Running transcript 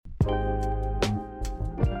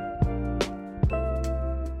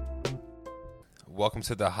Welcome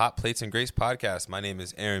to the Hot Plates and Grapes podcast. My name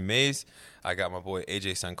is Aaron Mays. I got my boy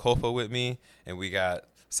AJ Sankofa with me, and we got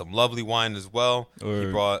some lovely wine as well.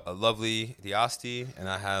 He brought a lovely D'Asti, and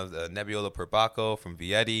I have the Nebbiolo Perbacco from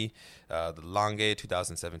Vietti, the Langhe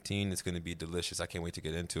 2017. It's going to be delicious. I can't wait to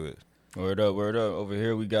get into it. Word up, word up. Over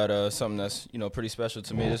here we got something that's, pretty special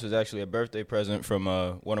to me. This was actually a birthday present from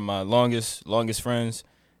one of my longest friends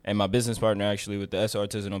and my business partner, actually, with the S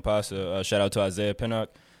Artisanal Pasta. Shout out to Isaiah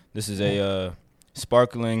Pinnock. This is a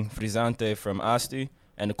sparkling frizzante from Asti.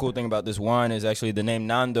 And the cool thing about this wine is actually the name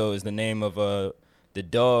Nando is the name of the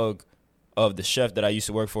dog of the chef that I used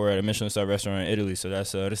to work for at a Michelin star restaurant in Italy. So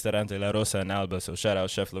that's Ristorante La Rosa in Alba. So shout out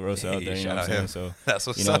Chef La Rosa out there. You know what I'm saying? So that's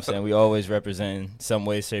what's you know up. what I'm saying? We always represent in some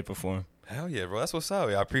way, shape, or form. Hell yeah, bro. That's what's up.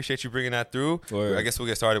 I appreciate you bringing that through. Word. I guess we'll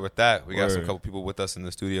get started with that. We got Word. some couple people with us in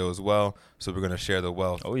the studio as well, so we're going to share the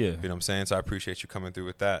wealth. Oh, yeah. You know what I'm saying? So I appreciate you coming through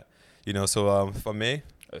with that. So if I may.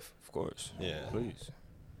 Of course. Yeah. Please.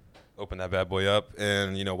 Open that bad boy up.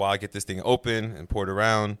 And, while I get this thing open and poured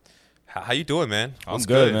around, how you doing, man? I'm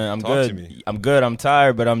good, man. I'm Talk good. to me. I'm good. I'm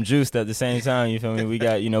tired, but I'm juiced at the same time. You feel me? We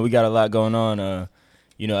got a lot going on.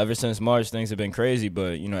 Ever since March, things have been crazy,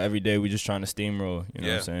 but, every day we just trying to steamroll, you know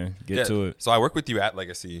what I'm saying? Get to it. So I work with you at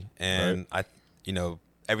Legacy, and right.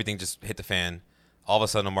 everything just hit the fan. All of a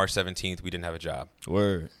sudden on March 17th, we didn't have a job.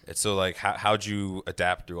 Word. And so, how'd you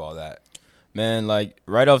adapt through all that? Man,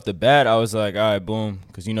 right off the bat, I was like, all right, boom.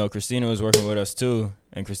 Because, Christina was working with us, too.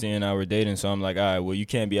 And Christina and I were dating. So I'm like, all right, well, you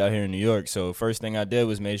can't be out here in New York. So first thing I did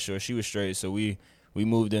was made sure she was straight. So we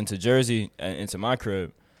moved into Jersey and into my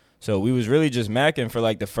crib. So we was really just macking for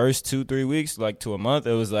the first 2-3 weeks, to a month.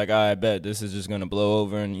 It was like, I bet this is just going to blow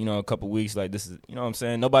over in, a couple weeks. This is, you know what I'm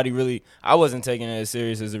saying? Nobody really, I wasn't taking it as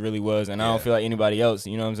serious as it really was. And I don't feel like anybody else,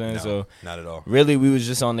 you know what I'm saying? No, so not at all. Really, we was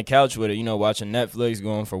just on the couch with it, watching Netflix,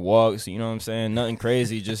 going for walks, you know what I'm saying? Nothing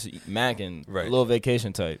crazy, just macking, right. A little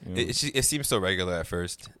vacation type. It seemed so regular at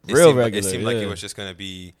first. Regular. It seemed like it was just going to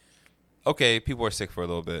be, okay, people are sick for a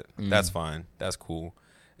little bit. That's fine. That's cool.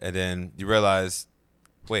 And then you realize,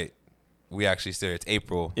 wait, we actually still, it's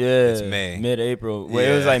April. Yeah. It's May. Mid-April. Well,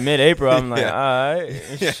 it was mid-April. I'm like, Yeah. all right,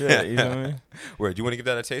 shit, you know what I mean? Where, do you want to give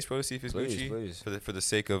that a taste, bro, to see if it's Please, Gucci? please. For the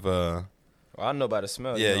sake of, Well, I know by the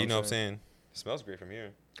smell. yeah, you know what I'm saying? It smells great from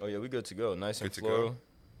here. Oh, yeah, we good to go. Nice and Good to floral. go.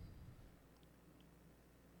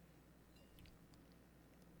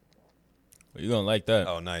 Well, you going to like that.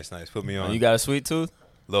 Oh, nice. Put me on. You got a sweet tooth?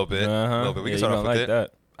 A little bit. Uh-huh. A little bit. We Yeah, can start you off gonna with like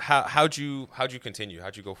it. that. How'd you continue?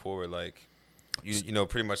 How'd you go forward?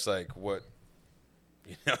 Pretty much what,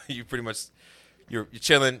 you pretty much, you're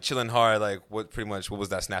chilling hard. What was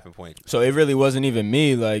that snapping point? So it really wasn't even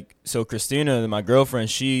me. So Christina, my girlfriend,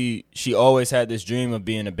 she always had this dream of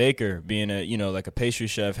being a baker, being a, a pastry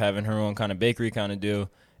chef, having her own kind of bakery kind of deal.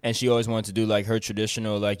 And she always wanted to do her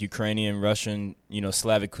traditional, Ukrainian, Russian,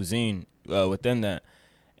 Slavic cuisine within that.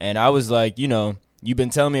 And I was like, you've been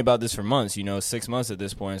telling me about this for months, 6 months at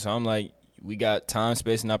this point. So I'm like, we got time,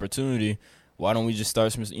 space, and opportunity. Why don't we just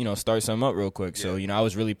start something up real quick? Yeah. So, I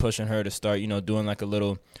was really pushing her to start, doing a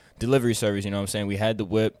little delivery service, you know what I'm saying? We had the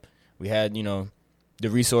whip. We had, the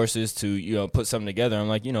resources to, put something together. I'm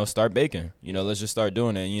like, start baking. Let's just start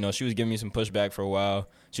doing it. And, she was giving me some pushback for a while.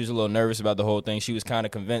 She was a little nervous about the whole thing. She was kind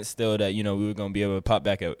of convinced still that, we were going to be able to pop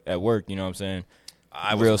back at work, you know what I'm saying?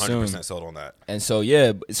 I was real 100% soon. sold on that. And so,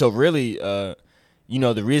 so really, the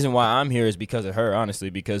reason why I'm here is because of her,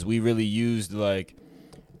 honestly, because we really used,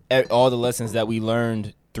 all the lessons that we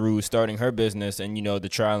learned through starting her business and, the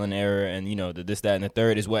trial and error and, the this, that, and the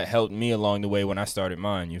third is what helped me along the way when I started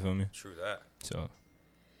mine, you feel me? True that. So.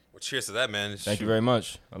 Well, cheers to that, man. Thank you very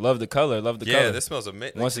much. I love the color. Color. Yeah, this smells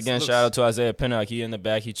amazing. Once again, shout out to Isaiah Pinnock. He in the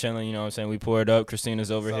back. He chilling, you know what I'm saying? We poured up.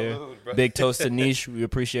 Christina's over here. Bro. Big toast to Niche. We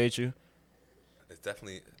appreciate you. It's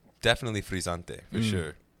definitely frizzante, for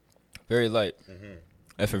sure. Very light. Mm-hmm.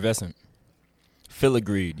 Effervescent.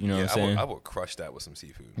 Filigreed, you know what I'm saying? I would crush that with some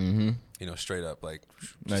seafood. Mm-hmm. Straight up,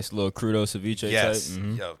 Nice little crudo ceviche yes. type.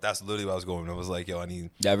 Mm-hmm. Yo, that's literally what I was going. I was like, yo, I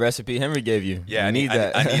need That recipe Henry gave you. Yeah, You I need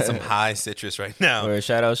that. I need some high citrus right now. Word,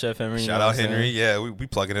 shout out Chef Henry. Shout out Henry. Yeah, we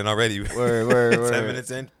plugging in already. Word. 10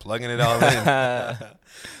 minutes in, plugging it all in.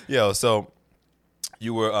 Yo, so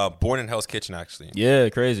you were born in Hell's Kitchen, actually. Yeah,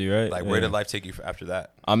 crazy, right? Where did life take you after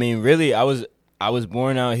that? I mean, really, I was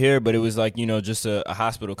born out here, but it was just a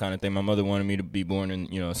hospital kind of thing. My mother wanted me to be born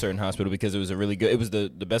in, a certain hospital because it was it was the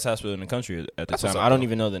best hospital in the country at the time. I don't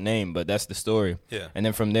even know the name, but that's the story. Yeah. And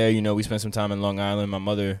then from there, we spent some time in Long Island. My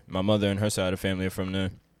mother and her side of the family are from there.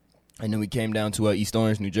 And then we came down to East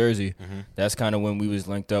Orange, New Jersey. Mm-hmm. That's kind of when we was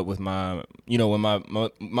linked up with my, when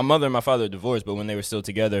my mother and my father divorced, but when they were still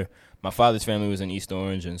together, my father's family was in East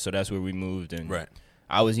Orange, and so that's where we moved. And Right.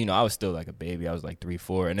 I was still like a baby. I was like 3,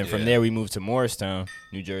 4. And then from there we moved to Morristown,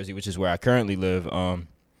 New Jersey, which is where I currently live.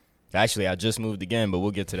 Actually, I just moved again, but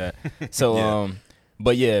we'll get to that. So,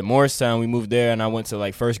 but yeah, Morristown, we moved there, and I went to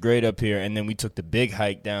like first grade up here, and then we took the big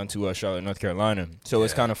hike down to Charlotte, North Carolina. So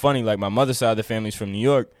it's kind of funny. Like my mother's side of the family's from New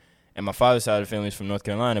York, and my father's side of the family's from North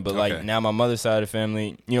Carolina. But like now my mother's side of the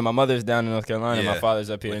family, my mother's down in North Carolina, and my father's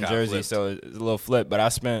up here in Jersey. So it's a little flip. But I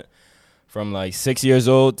spent from like 6 years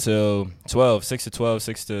old till 12, 6 to 12,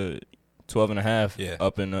 6 to 12 and a half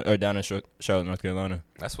up in or down in Charlotte, North Carolina.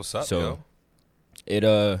 That's what's up, yo.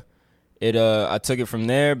 I took it from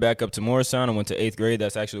there back up to Morristown. I went to 8th grade.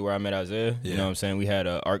 That's actually where I met Isaiah. You know what I'm saying? We had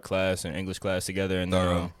an art class and English class together, and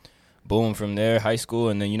then boom, from there, high school,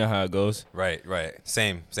 and then you know how it goes. Right.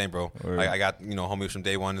 Same, bro. I got homies from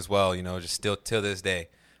day one as well. Just still till this day.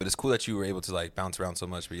 But it's cool that you were able to like bounce around so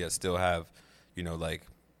much, but yet still have like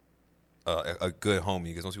a good homie,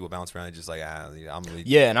 because most people bounce around and just like I'm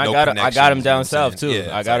really and I got him down south too.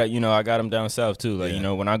 I got him down south too.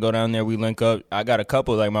 Like when I go down there, we link up. I got a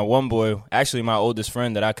couple. Like my one boy, actually my oldest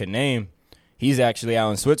friend that I could name, he's actually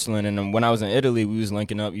out in Switzerland. And when I was in Italy, we was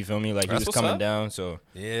linking up. You feel me? Like he was coming down. So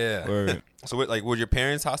So were your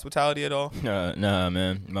parents hospitality at all? Nah,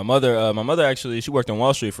 man. My mother actually, she worked on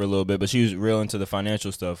Wall Street for a little bit, but she was real into the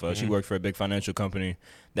financial stuff. She worked for a big financial company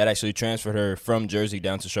that actually transferred her from Jersey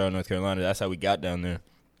down to Charlotte, North Carolina. That's how we got down there.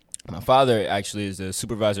 My father actually is the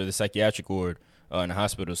supervisor of the psychiatric ward in the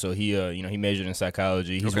hospital. So he majored in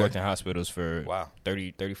psychology. He's worked in hospitals for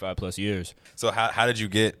 35 plus years. So how did you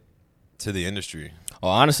get to the industry? Oh,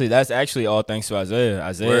 honestly, that's actually all thanks to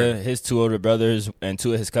Isaiah. His 2 older brothers and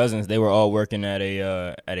 2 of his cousins, they were all working at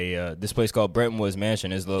a this place called Brentwood's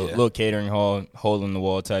Mansion. It's a little catering hole in the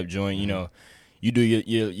wall type joint. You do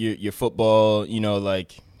your football,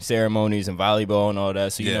 like ceremonies and volleyball and all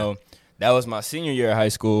that. So that was my senior year of high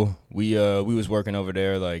school. We was working over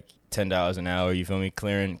there like $10 an hour, you feel me?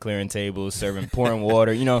 Clearing tables, pouring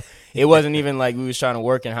water. It wasn't even like we was trying to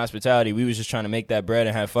work in hospitality. We was just trying to make that bread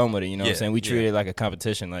and have fun with it. You know what I'm saying? We treated it like a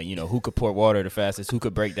competition. Like, who could pour water the fastest? Who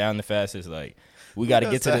could break down the fastest? Like, we got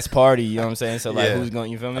to get to this party. You know what I'm saying? So like, who's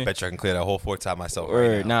going? You feel me? I bet you I can clear that whole 4 top myself.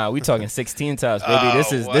 Right now. Nah, we talking 16 tops, baby.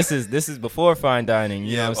 This is before fine dining.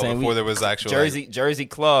 You know what I'm saying? Before there was actual Jersey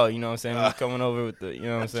Claw. You know what I'm saying? We coming over with the. You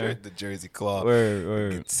know what I'm saying? The Jersey Claw.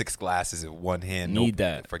 Word. 6 glasses in one hand. Need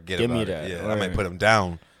that. Forget Give about me it. that. Yeah, I might put them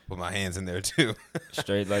down with my hands in there too.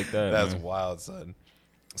 Straight like that. That's wild, son.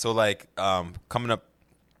 So like, coming up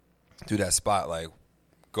through that spot, like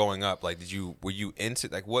going up, like were you into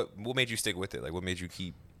like what made you stick with it? Like what made you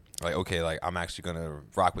keep like, okay, like I'm actually gonna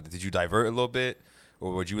rock with it? Did you divert a little bit,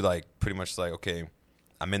 or would you like pretty much like, okay,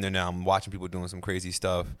 I'm in there now, I'm watching people doing some crazy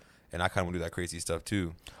stuff, and I kind of want to do that crazy stuff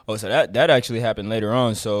too? Oh, so that actually happened later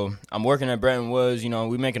on. So I'm working at Bretton Woods.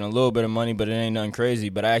 We making a little bit of money, but it ain't nothing crazy.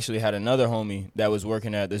 But I actually had another homie that was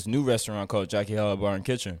working at this new restaurant called Jackie Hella Bar and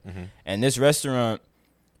Kitchen. And this restaurant,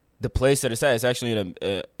 the place that it's at, it's actually in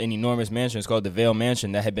an enormous mansion. It's called the Vale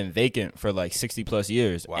Mansion that had been vacant for like 60 plus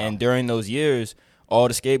years. Wow. And during those years, all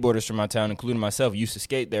the skateboarders from my town, including myself, used to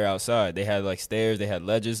skate there outside. They had like stairs, they had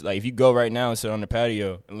ledges. Like if you go right now and sit on the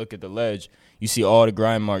patio and look at the ledge, you see all the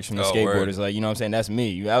grind marks from the skateboarders. Word. Like, you know what I'm saying? That's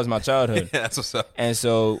me. That was my childhood. Yeah, that's what's up. And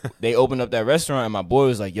so they opened up that restaurant, and my boy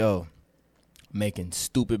was like, yo, making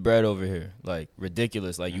stupid bread over here. Like,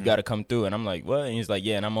 ridiculous. Like, you got to come through. And I'm like, what? And he's like,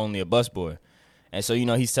 yeah, and I'm only a busboy. And so,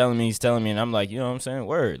 he's telling me, and I'm like, you know what I'm saying?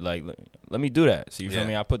 Word. Like, let me do that. So, you feel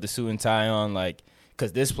me? I put the suit and tie on, like,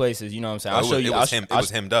 because this place is, you know what I'm saying? I'll show you. It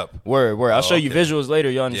was hemmed up. Word. I'll show you visuals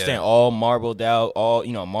later. You'll understand. All marbled out, all,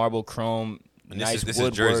 marble chrome. And nice this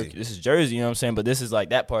woodwork. Is Jersey. This is Jersey, you know what I'm saying? But this is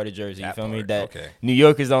like that part of Jersey, you feel me? That New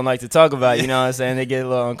Yorkers don't like to talk about, you know what I'm saying? They get a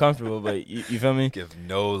little uncomfortable, but you feel me? Give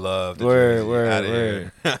no love to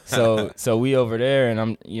Word. So we over there, and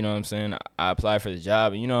I'm, you know what I'm saying? I applied for the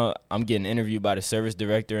job, and, I'm getting interviewed by the service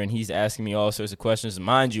director, and he's asking me all sorts of questions.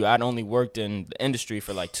 Mind you, I'd only worked in the industry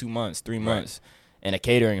for like 2 months, 3 months. In a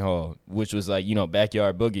catering hall, which was like,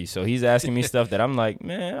 backyard boogie. So he's asking me stuff that I'm like,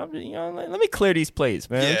 man, let me clear these plates,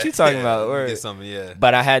 man. What you talking about? Get something,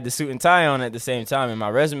 But I had the suit and tie on at the same time, and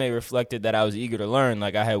my resume reflected that I was eager to learn.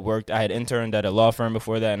 Like I had interned at a law firm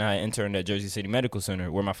before that, and I had interned at Jersey City Medical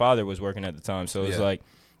Center, where my father was working at the time. So it was like,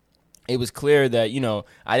 it was clear that,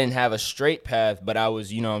 I didn't have a straight path, but I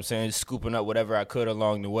was, scooping up whatever I could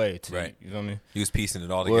along the way. Right. You feel me? He was piecing it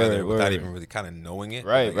all together without even really kind of knowing it.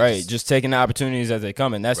 Right, right. Just taking the opportunities as they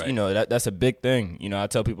come. And that's, that's a big thing. I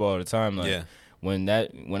tell people all the time, like,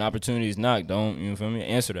 when opportunities knock, don't, you feel me?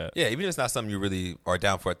 Answer that. Yeah, even if it's not something you really are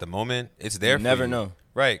down for at the moment, it's there for you. Never know.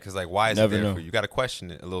 Right, because, like, why is it there for you? You got to question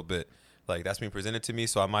it a little bit. Like, that's being presented to me,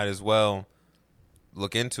 so I might as well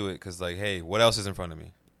look into it because, like, hey, what else is in front of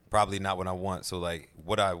me? Probably not what I want. So, like,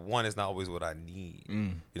 what I want is not always what I need. You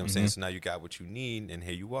know what I'm saying? So now you got what you need, and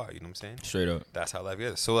here you are. You know what I'm saying? Straight up. That's how life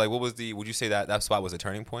is. So, like, would you say that spot was a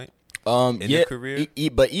turning point in your career?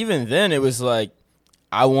 But even then, it was like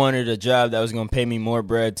I wanted a job that was going to pay me more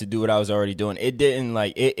bread to do what I was already doing. It didn't,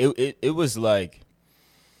 like, it was, like,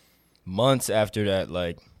 months after that,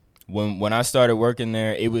 like, when I started working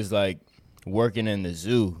there, it was, like, working in the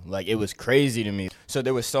zoo. Like, it was crazy to me. So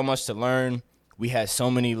there was so much to learn. We had so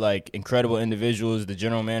many, like, incredible individuals. The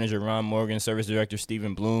general manager, Ron Morgan, service director,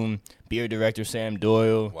 Stephen Bloom, beer director, Sam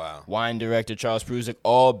Doyle, wow, wine director, Charles Prusick,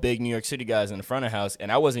 all big New York City guys in the front of house.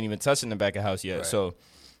 And I wasn't even touching the back of house yet. Right. So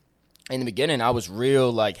in the beginning, I was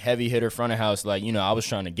real, like, heavy hitter front of house. Like, you know, I was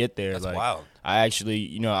trying to get there. That's like, wild. I actually,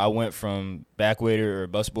 you know, I went from back waiter or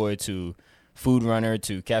busboy to food runner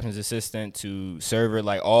to captain's assistant to server,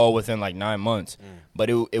 like, all within, like, 9 months. But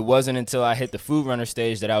it wasn't until I hit the food runner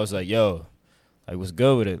stage that I was like, yo, like, what's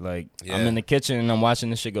good with it? Like, I'm in the kitchen and I'm watching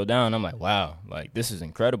this shit go down. I'm like, wow, like, this is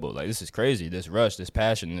incredible. Like, this is crazy. This rush, this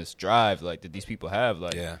passion, this drive, like, that these people have.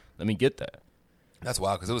 Like, let me get that. That's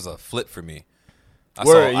wild because it was a flip for me. You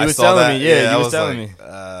was telling me. Yeah, you was telling me.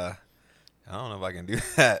 I don't know if I can do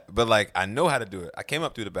that. But, like, I know how to do it. I came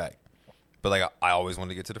up through the back. But, like, I always wanted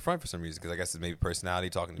to get to the front for some reason because I guess it's maybe personality,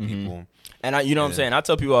 talking to people. And, you know what I'm saying? I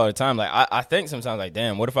tell people all the time, like, I think sometimes, like,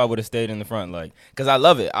 damn, what if I would have stayed in the front? Like, because I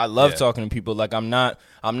love it. I love talking to people. Like, I'm not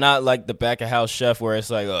like the back-of-house chef where it's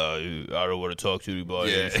like, I don't want to talk to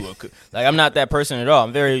anybody. Yeah. Like, I'm not that person at all.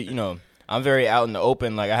 I'm very, you know, I'm very out in the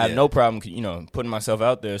open. Like, I have no problem, you know, putting myself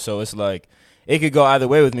out there. So it's like, it could go either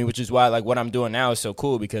way with me, which is why, like, what I'm doing now is so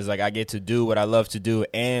cool because, like, I get to do what I love to do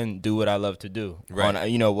and do what I love to do. Right.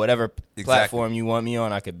 On, you know, whatever platform you want me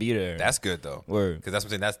on, I could be there. That's good, though. Word. Because that's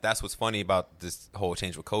what I'm saying. That's what's funny about this whole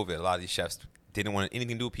change with COVID. A lot of these chefs didn't want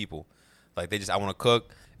anything to do with people. Like, I want to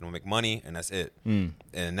cook and want to make money, and that's it.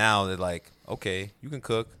 And now they're like, okay, you can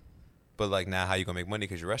cook, but, like, now how you going to make money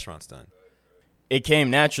because your restaurant's done? It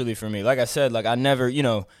came naturally for me. Like I said, like, I never, you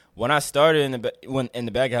know, when I started in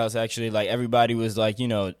the back house, actually, like, everybody was, like, you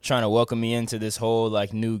know, trying to welcome me into this whole,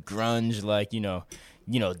 like, new grunge, like, you know,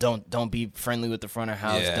 don't be friendly with the front of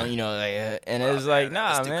house, don't, you know, like, and it was like,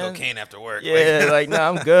 nah, let's man, do cocaine after work, like, nah,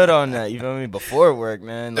 I'm good on that. You feel me? Before work,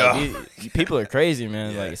 man, like, people are crazy,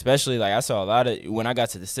 man. Like, especially, like, I saw a lot of when I got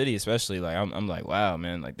to the city, especially, like, I'm like, wow,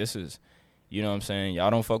 man, like, this is. You know what I'm saying?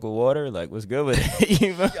 Y'all don't fuck with water? Like, what's good with it?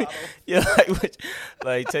 You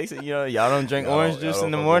know? Takes it, you know, y'all don't drink orange juice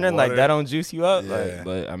in the morning? Like, that don't juice you up? Yeah. Like,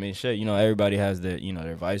 but, I mean, shit, you know, everybody has their, you know,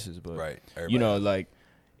 their vices. But, you know, like,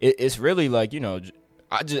 it's really, like, you know,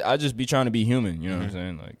 I just be trying to be human. You know what I'm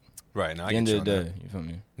saying? Like, right. Now, at the end of the day, you feel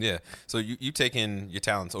me? Yeah. So you taking your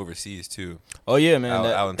talents overseas too? Oh yeah, man.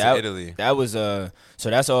 Out into Italy. That was so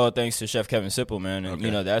that's all thanks to Chef Kevin Sipple, man. And you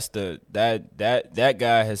know, that's that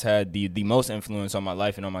guy has had the most influence on my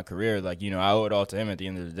life and on my career. Like, you know, I owe it all to him at the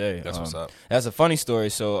end of the day. That's what's up. That's a funny story.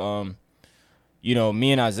 So you know,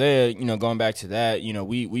 me and Isaiah, you know, going back to that, you know,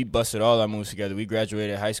 we busted all our moves together. We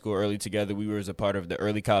graduated high school early together. We were as a part of the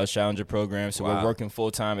early college challenger program. So we're working full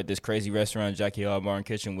time at this crazy restaurant, Jackie Hill Bar and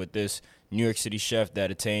Kitchen, with this New York City chef that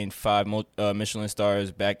attained 5 Michelin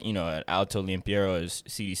stars back, you know, at Alto Limpiero as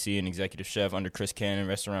CDC and executive chef under Chris Cannon,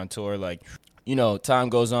 restaurateur. Like, you know, time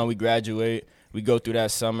goes on, we graduate. We go through that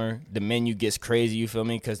summer. The menu gets crazy, you feel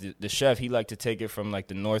me? Because the chef, he liked to take it from, like,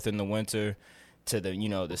 the north in the winter to the, you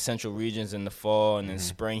know, the central regions in the fall, and then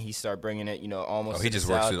spring he start bringing it, you know, almost he to just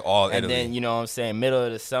the works south. with all and Italy. Then, you know what I'm saying, middle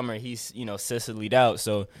of the summer he's, you know, Sicilied out.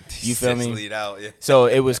 So you feel me? Sicilied out, yeah. So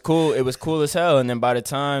it was cool as hell. And then by the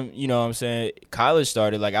time, you know what I'm saying, college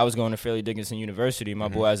started, like, I was going to Fairleigh Dickinson University. My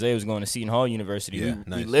boy Isaiah was going to Seton Hall University. Yeah,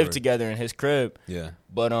 we lived together in his crib. Yeah.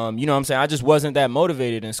 But, you know what I'm saying, I just wasn't that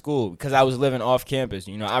motivated in school because I was living off campus.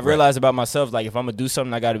 You know, I realized about myself, like, if I'm going to do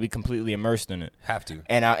something, I got to be completely immersed in it. Have to.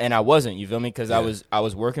 And I wasn't, you feel me? Because I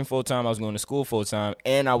was working full-time, I was going to school full-time,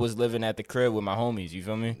 and I was living at the crib with my homies, you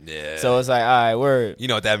feel me? Yeah. So it's like, all right, word. You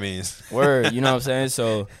know what that means. Word, you know what I'm saying?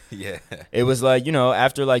 So yeah, it was like, you know,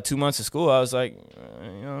 after like 2 months of school, I was like,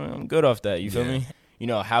 you know, I'm good off that, you feel me? You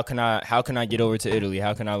know, how can I get over to Italy?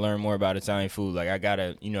 How can I learn more about Italian food? Like, I got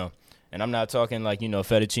to, you know, and I'm not talking like, you know,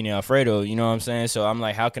 fettuccine Alfredo, you know what I'm saying? So I'm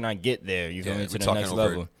like, how can I get there, you feel me, to the next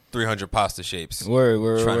level? 300 pasta shapes.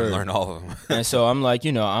 Word. Trying to learn all of them. And so I'm like,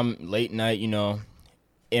 you know, I'm late night, you know,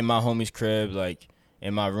 in my homie's crib, like,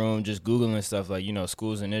 in my room, just Googling stuff, like, you know,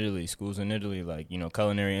 schools in Italy, like, you know,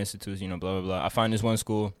 culinary institutes, you know, blah, blah, blah. I find this one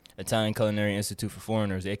school, Italian Culinary Institute for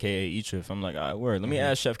Foreigners, a.k.a. ICHIF. I'm like, all right, word, let me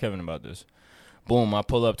ask Chef Kevin about this. boom, I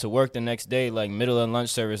pull up to work the next day, like middle of lunch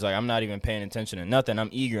service, like I'm not even paying attention to nothing. I'm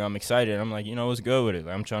eager, I'm excited. I'm like, what's good with it?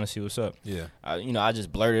 Like, I'm trying to see what's up. Yeah. I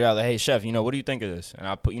just blurted out like, hey chef, what do you think of this? And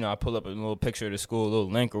I pull up a little picture of the school, a little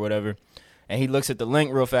link or whatever. And he looks at the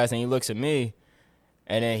link real fast and he looks at me.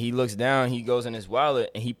 And then he looks down, he goes in his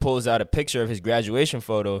wallet, and he pulls out a picture of his graduation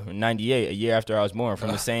photo in 98, a year after I was born,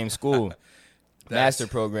 from the same school. Master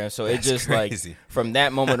program. So it just crazy. Like from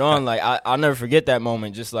that moment on, like I'll never forget that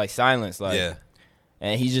moment, just like silence. Like, yeah.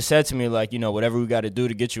 And he just said to me, like, whatever we got to do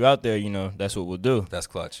to get you out there, that's what we'll do. That's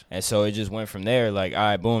clutch. And so it just went from there. Like, all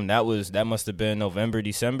right, boom, that must have been November,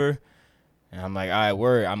 December. And I'm like, all right,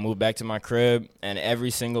 word. I moved back to my crib, and every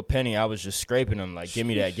single penny I was just scraping them. Like, give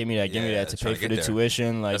me that to pay for the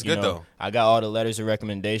tuition. Like, that's good, though. I got all the letters of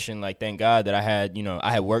recommendation. Like, thank God that I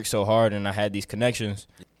had worked so hard and I had these connections.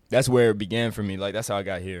 That's where it began for me. Like, that's how I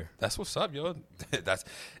got here. That's what's up, yo.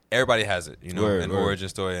 Everybody has it, an origin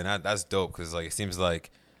story, and that's dope because like it seems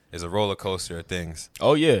like there's a roller coaster of things.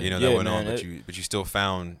 Oh yeah, that went on, but you still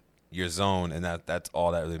found your zone, and that's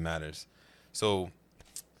all that really matters. So,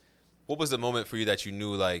 what was the moment for you that you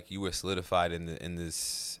knew like you were solidified in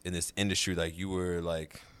this industry? Like you were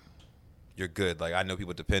like, you're good. Like I know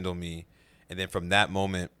people depend on me, and then from that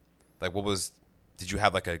moment, like did you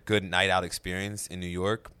have like a good night out experience in New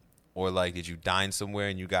York? Or, like, did you dine somewhere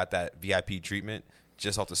and you got that VIP treatment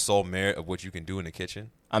just off the sole merit of what you can do in the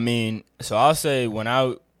kitchen? I mean, so I'll say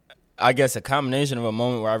I guess a combination of a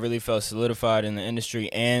moment where I really felt solidified in the industry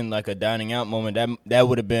and, like, a dining out moment, that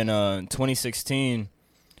would have been 2016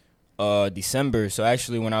 December. So,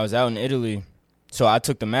 actually, when I was out in Italy, so I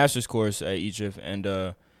took the master's course at Egypt, and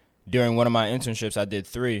during one of my internships, I did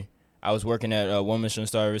 3. I was working at one Michelin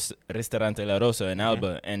star Ristorante La Rosa in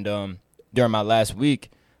Alba, and during my last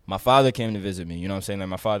week, my father came to visit me. You know what I'm saying? Like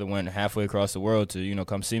my father went halfway across the world to,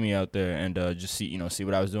 come see me out there and just see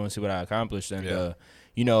what I was doing, see what I accomplished. And,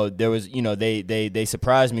 there was, they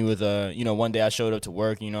surprised me with, one day I showed up to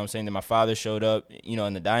work, you know what I'm saying? Then my father showed up,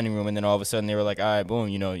 in the dining room. And then all of a sudden they were like, all right, boom,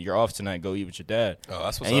 you're off tonight. Go eat with your dad. Oh,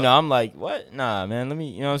 that's what's up. And, I'm like, what? Nah, man, let me,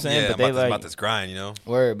 you know what I'm saying? Yeah, but they about this grind,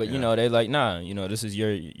 Word, but, they like, nah, this is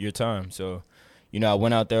your time. So, I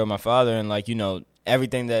went out there with my father and, like,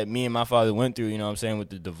 everything that me and my father went through, with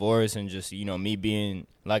the divorce and just, me being,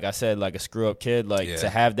 like I said, like a screw-up kid, like, to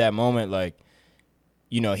have that moment, like,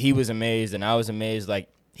 he was amazed and I was amazed. Like,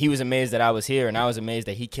 he was amazed that I was here and I was amazed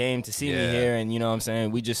that he came to see me here. And,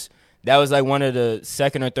 that was, like, one of the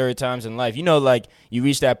second or third times in life. Like, you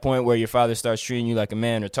reach that point where your father starts treating you like a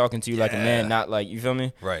man or talking to you like a man, not like, you feel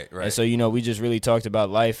me? Right. And so, we just really talked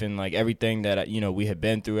about life and, like, everything that, we had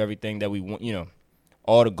been through, everything that we want,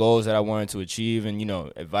 all the goals that I wanted to achieve and,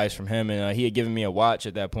 advice from him. And he had given me a watch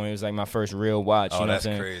at that point. It was like my first real watch. You know what I'm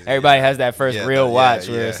saying? Crazy. Everybody has that first real watch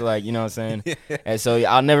where it's like, you know what I'm saying? And so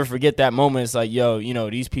I'll never forget that moment. It's like, yo,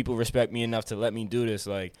 these people respect me enough to let me do this.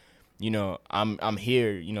 Like, I'm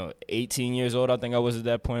here, 18 years old, I think I was at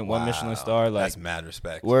that point, one Michelin star. Like, that's mad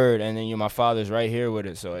respect. Word. And then, my father's right here with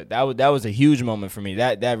it. So that was a huge moment for me.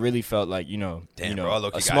 That really felt like, damn, bro,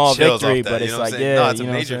 a small victory, but it's like, no, it's a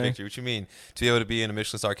major victory. What you mean? To be able to be in a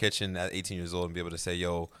Michelin star kitchen at 18 years old and be able to say,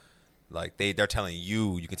 yo, like they're telling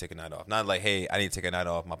you can take a night off. Not like, hey, I need to take a night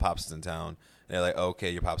off. My pops is in town. And they're like, oh, okay,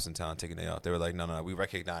 your pops in town, take a night off. They were like, no, we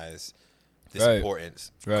recognize this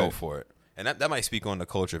importance. Right. Go for it. And that might speak on the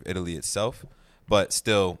culture of Italy itself, but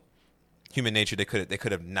still, human nature, they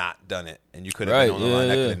could have not done it, and you could have been on the line.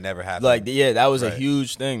 That could have never happened. Like, that was a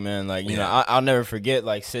huge thing, man. Like, I'll never forget,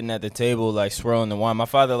 like, sitting at the table, like, swirling the wine. My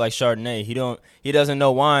father likes Chardonnay. He doesn't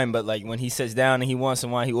know wine, but, like, when he sits down and he wants some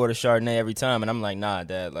wine, he orders Chardonnay every time. And I'm like, nah,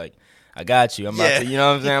 Dad, like, I got you. I'm about to, you know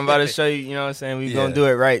what I'm saying? I'm about to show you, you know what I'm saying? We're going to do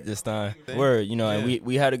it right this time. Word, and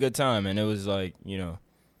we had a good time, and it was like,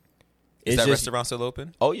 Is that restaurant still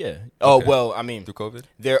open? Oh, yeah. Oh, okay. Well, I mean, through COVID?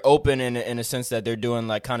 They're open in a sense that they're doing,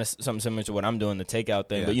 like, kind of something similar to what I'm doing, the takeout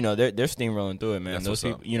thing. But, they're steamrolling through it, man. That's those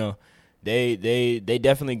people, they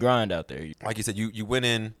definitely grind out there. Like you said, you went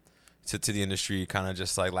in to the industry kind of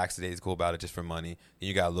just, like, lackadaisical about it just for money. And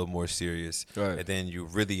you got a little more serious. Right. And then you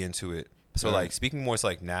really into it. So, like, speaking more, it's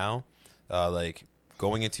like now, like,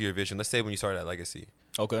 going into your vision, let's say when you started at Legacy.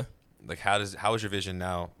 Okay. Like, how is your vision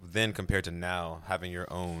now then compared to now having your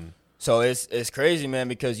own? So it's crazy, man,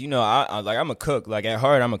 because I'm a cook. Like, at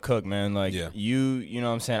heart, I'm a cook, man. Like, you know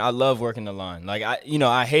what I'm saying? I love working the line. Like,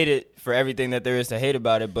 I hate it for everything that there is to hate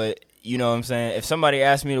about it, but you know what I'm saying? If somebody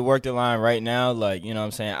asked me to work the line right now, like, you know what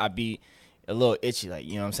I'm saying, I'd be a little itchy, like,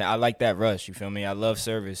 you know what I'm saying? I like that rush, you feel me? I love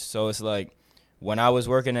service. So it's like when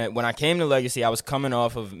I came to Legacy, I was coming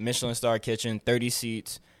off of Michelin star kitchen, 30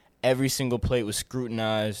 seats. Every single plate was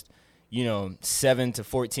scrutinized. 7 to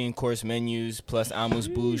 14 course menus plus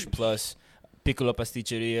amuse-bouche plus piccolo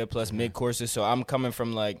pasticceria plus mid courses. So I'm coming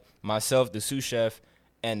from like myself, the sous chef,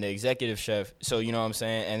 and the executive chef. So you know what I'm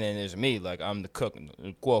saying. And then there's me, like I'm the cook,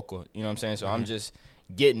 the cuoco. You know what I'm saying. So I'm just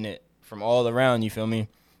getting it from all around. You feel me?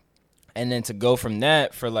 And then to go from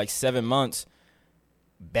that for like 7 months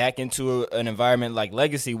back into an environment like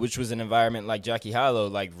Legacy, which was an environment like Jackie Hollow,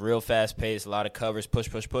 like real fast paced, a lot of covers,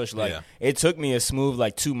 push. Like it took me a smooth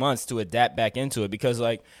like 2 months to adapt back into it because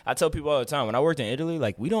like I tell people all the time when I worked in Italy,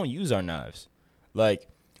 like we don't use our knives. Like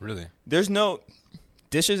really, there's no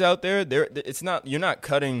dishes out there. It's not, you're not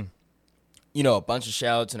cutting, you know, a bunch of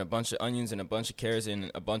shallots and a bunch of onions and a bunch of carrots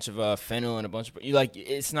and a bunch of fennel and a bunch of,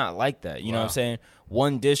 it's not like that. You know what I'm saying?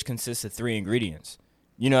 One dish consists of 3 ingredients.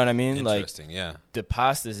 You know what I mean? Interesting, like, yeah. The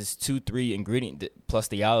pastas is 2-3 ingredient plus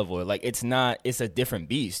the olive oil. Like, it's a different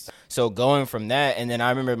beast. So going from that, and then I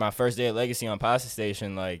remember my first day at Legacy on Pasta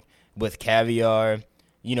Station, like, with caviar,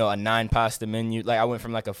 you know, a 9 pasta menu. Like, I went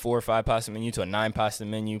from like a 4 or 5 pasta menu to a 9 pasta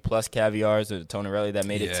menu plus caviar, so the Tonarelli that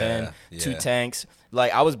made it 10, 2 tanks.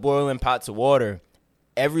 Like, I was boiling pots of water.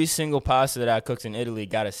 Every single pasta that I cooked in Italy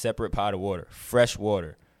got a separate pot of water, fresh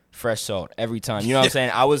salt every time. You know what I'm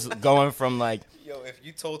saying? I was going from like, yo, if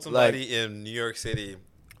you told somebody in New York City,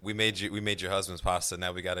 we made your husband's pasta,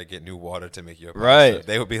 now we got to get new water to make your pasta. Right.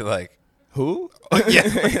 They would be like, who? Yeah,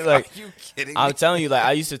 like, are you kidding me? I'm telling you, like,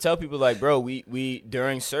 I used to tell people, like, bro, we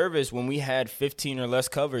during service, when we had 15 or less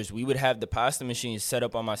covers, we would have the pasta machines set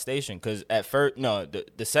up on my station. Because at first,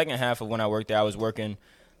 the second half of when I worked there, I was working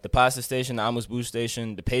the pasta station, the Amos Boost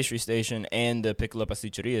station, the pastry station, and the Piccolo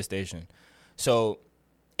Pasticceria station. So,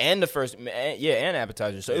 and the first, and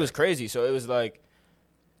appetizer. So it was crazy. So it was like,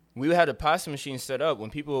 we would have the pasta machine set up. When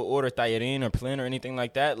people would order tallarin or plin or anything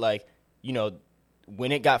like that, like, you know,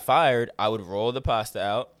 when it got fired, I would roll the pasta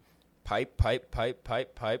out, pipe,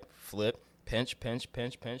 flip, pinch,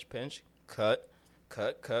 cut,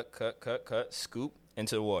 scoop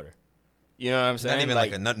into the water. You know what I'm saying? Not even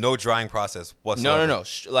like a no drying process whatsoever. No.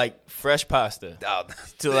 Like fresh pasta.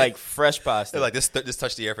 Like fresh pasta. Like this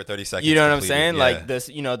touch the air for 30 seconds. You know what I'm saying? Yeah. Like this,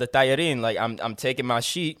 you know, the tallarin, like I'm taking my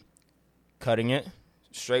sheet, cutting it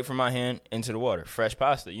straight from my hand into the water. Fresh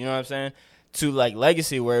pasta. You know what I'm saying? To like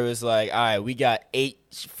Legacy, where it was like, all right, we got 8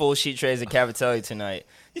 full sheet trays of cavatelli tonight.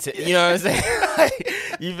 You know what I'm saying? Like,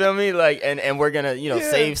 you feel me? Like, and we're gonna, you know,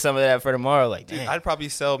 save some of that for tomorrow. Like, damn. I'd probably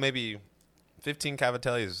sell maybe 15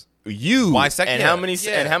 cavatellis. How many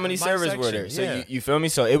servers were there? So you feel me?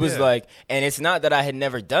 So it was like, and it's not that I had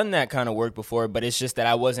never done that kind of work before, but it's just that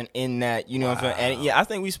I wasn't in that, you know what I'm saying? And I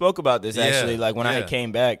think we spoke about this actually, like when I had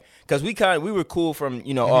came back, because we were cool from,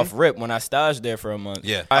 you know, off rip when I staged there for a month.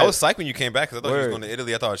 Yeah, I was psyched when you came back because I thought you was going to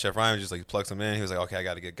Italy. I thought Chef Ryan was just like plug some in. He was like, okay, I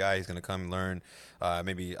got a good guy. He's gonna come and learn.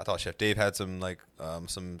 Maybe I thought Chef Dave had some like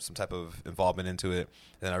some type of involvement into it.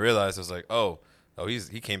 And then I realized I was like, oh,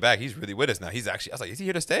 he came back. He's really with us now. He's actually. I was like, is he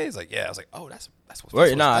here to stay? He's like, yeah. I was like, oh, that's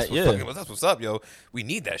what's up, yo. We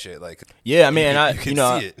need that shit. Like, yeah, I mean,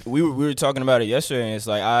 we were talking about it yesterday, and it's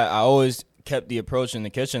like I always kept the approach in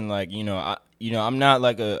the kitchen, like, you know, I'm not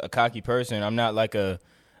like a cocky person. I'm not like a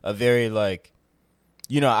very like,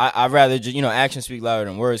 you know, I'd rather just, you know, actions speak louder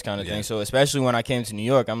than words kind of thing. So especially when I came to New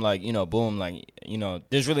York, I'm like, you know, boom, like, you know,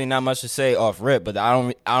 there's really not much to say off rip, but I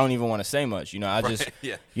don't even want to say much. You know, I just,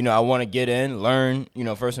 you know, I want to get in, learn, you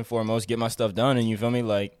know, first and foremost, get my stuff done, and you feel me,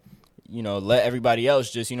 like, you know, let everybody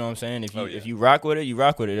else just, you know what I'm saying, if you rock with it, you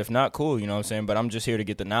rock with it. If not, cool, you know what I'm saying. But I'm just here to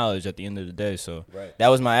get the knowledge at the end of the day. So that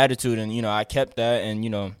was my attitude, and you know, I kept that, and you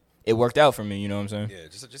know, it worked out for me, you know what I'm saying? Yeah,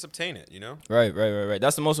 just obtain it, you know? Right.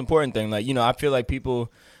 That's the most important thing. Like, you know, I feel like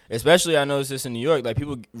people, especially I notice this in New York, like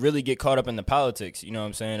people really get caught up in the politics, you know what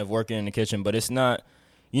I'm saying, of working in the kitchen. But it's not,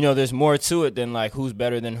 you know, there's more to it than like who's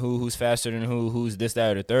better than who's faster than who's this,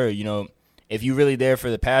 that, or the third. You know, if you're really there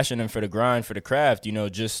for the passion and for the grind, for the craft, you know,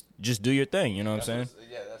 just do your thing, you know what I'm saying?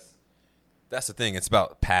 That's the thing. It's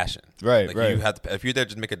about passion. Right, like right. You have to, if you're there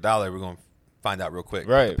just make $1, we're going to find out real quick.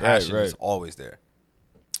 Right, the passion is always there.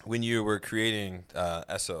 When you were creating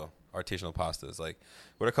Esso, artisanal pastas, like,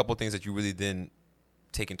 what are a couple of things that you really didn't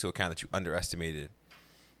take into account that you underestimated?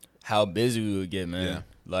 How busy we would get, man. Yeah.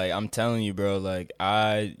 Like, I'm telling you, bro, like,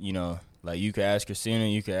 you know, like, you could ask Christina,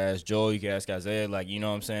 you could ask Joel, you could ask Isaiah, like, you know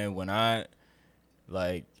what I'm saying? When I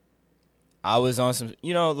was on some,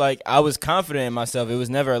 you know, like, I was confident in myself. It was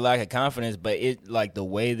never a lack of confidence, but it, like, the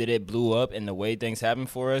way that it blew up and the way things happened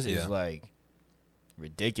for us is, like,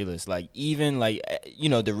 ridiculous. Like, even like, you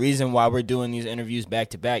know, the reason why we're doing these interviews back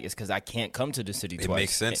to back is because I can't come to the city twice. It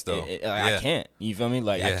makes sense though. I can't. You feel me?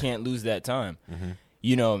 Like, I can't lose that time.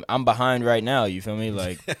 you know, I'm behind right now. You feel me?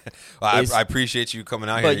 Like, well, I appreciate you coming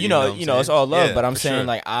out but here. But you know, it's all love. But I'm saying, sure.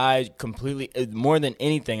 like, I completely, more than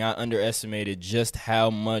anything, I underestimated just how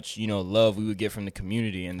much, you know, love we would get from the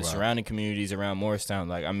community and the surrounding communities around Morristown.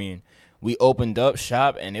 Like, I mean, we opened up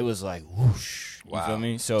shop and it was like whoosh. You feel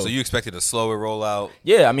me? So you expected a slower rollout?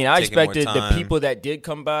 Yeah, I mean, I expected the people that did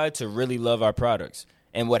come by to really love our products.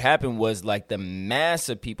 And what happened was, like, the mass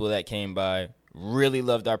of people that came by really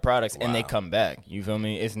loved our products, and they come back. You feel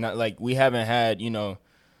me? It's not like we haven't had, you know.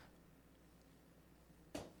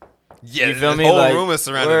 Yeah, you feel the me? whole like, room is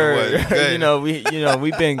surrounded good.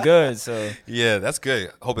 we've been good. So yeah, that's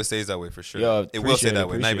good. Hope it stays that way for sure. Yo, it will stay that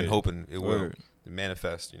way. Not even it. hoping it will.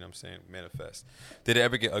 Manifest, you know what I'm saying? Manifest. Did it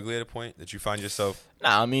ever get ugly at a point that you find yourself?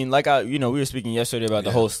 Nah, I mean, like we were speaking yesterday about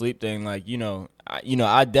the whole sleep thing. Like,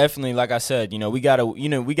 I definitely, like I said, we got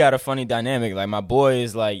a funny dynamic. Like, my boy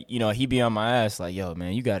is like, he be on my ass like, yo,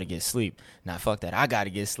 man, you got to get sleep. Nah, fuck that. I got to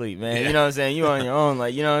get sleep, man. Yeah. You know what I'm saying? You on your own,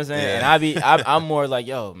 like, you know what I'm saying? Yeah. And I'm more like,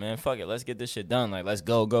 yo, man, fuck it. Let's get this shit done. Like, let's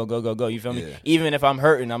go. You feel me? Yeah. Even if I'm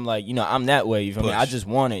hurting, I'm like, I'm that way. You feel me? I just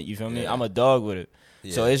want it. You feel me? I'm a dog with it.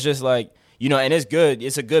 Yeah. So it's just like, and it's good.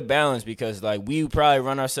 It's a good balance because, like, we would probably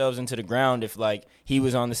run ourselves into the ground if, like, he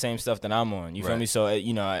was on the same stuff that I'm on. You feel me? So,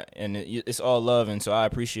 and it's all love. And so I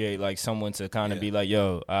appreciate, like, someone to kind of be like,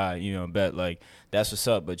 yo, bet, like, that's what's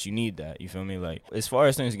up. But you need that. You feel me? Like, as far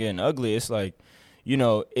as things getting ugly, it's like,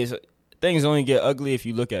 things only get ugly if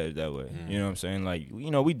you look at it that way. You know what I'm saying? Like,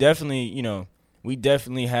 we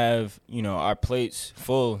definitely have, our plates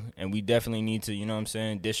full and we definitely need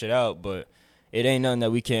to, dish it out. But it ain't nothing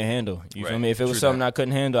that we can't handle. You feel me? If it was something I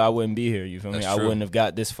couldn't handle, I wouldn't be here. You feel me? I wouldn't have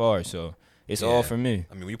got this far. So it's all for me.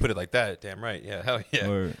 I mean, when you put it like that, damn right. Yeah, hell yeah.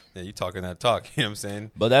 Word. Yeah, you talking that talk. You know what I'm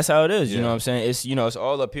saying? But that's how it is. You know what I'm saying? It's it's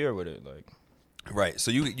all up here with it. Like, right. So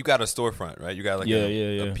you got a storefront, right? You got like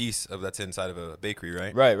a piece of that's inside of a bakery,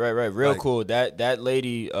 right? Right. Real cool. That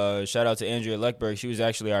lady, shout out to Andrea Leckberg. She was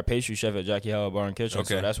actually our pastry chef at Jackie Howell Bar and Kitchen.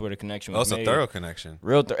 Okay. So that's where the connection was made. It's a thorough connection.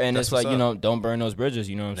 And that's it's like, don't burn those bridges.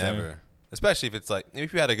 You know what I'm saying? Never. Especially if it's like,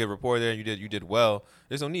 if you had a good rapport there and you did well,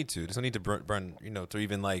 there's no need to. There's no need to burn, to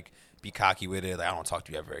even like be cocky with it. Like, I don't talk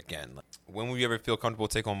to you ever again. Like, when will you ever feel comfortable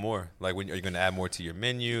to take on more? Like, when are you going to add more to your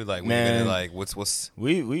menu? Like, when are you going to like, what's?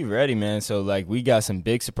 We ready, man. So like, we got some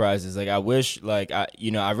big surprises. Like, I wish, like, I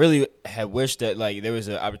really had wished that like there was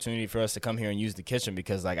an opportunity for us to come here and use the kitchen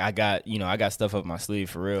because like I got stuff up my sleeve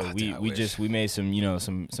for real. We made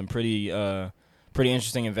some some pretty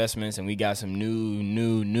interesting investments, and we got some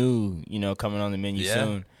new, coming on the menu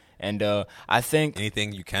soon. And I think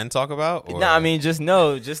anything you can talk about. No, I mean just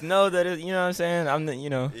know that it, you know what I'm saying. I'm the,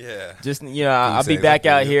 yeah. Just I'll be back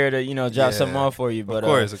out here to drop something off for you. But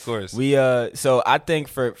of course. We so I think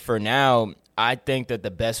for now, I think that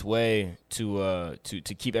the best way to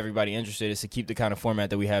keep everybody interested is to keep the kind of format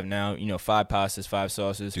that we have now. 5 pastas, 5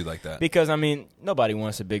 sauces. Do you like that? Because I mean, nobody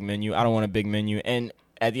wants a big menu. I don't want a big menu, and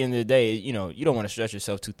at the end of the day, you don't want to stretch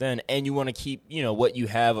yourself too thin, and you want to keep, what you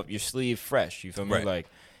have up your sleeve fresh. You feel me? Right. Like,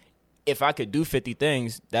 if I could do 50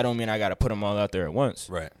 things, that don't mean I got to put them all out there at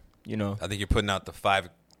once. Right. I think you're putting out the 5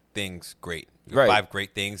 things great. Right. 5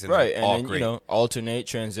 great things and all and then, great. Alternate,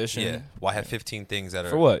 transition. Yeah. Why have 15 things that are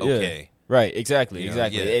for what? Okay? Yeah. Right. Exactly.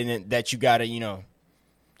 Exactly. And then that you got to,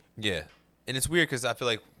 Yeah. And it's weird because I feel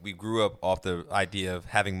like we grew up off the idea of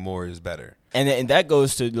having more is better. And that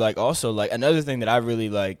goes to, like, also, like, another thing that I really,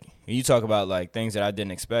 like, you talk about, like, things that I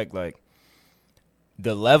didn't expect, like,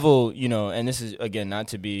 the level, and this is, again, not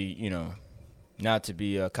to be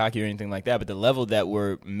cocky or anything like that, but the level that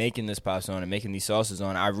we're making this pasta on and making these sauces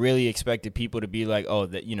on, I really expected people to be like, oh,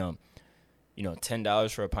 that,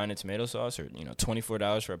 $10 for a pint of tomato sauce or,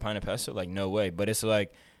 $24 for a pint of pesto. Like, no way. But it's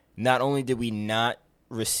like, not only did we not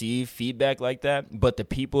receive feedback like that, but the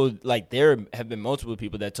people, like, there have been multiple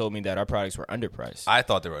people that told me that our products were underpriced. I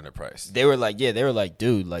thought they were underpriced. They were like,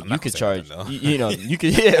 dude, like, you could charge, you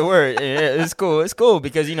could, word, it's cool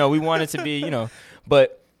because, we wanted to be,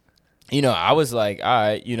 but, I was like, all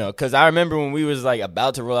right, because I remember when we was, like,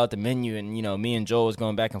 about to roll out the menu and, me and Joel was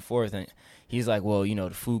going back and forth and he's like, well, the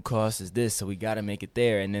food cost is this, so we got to make it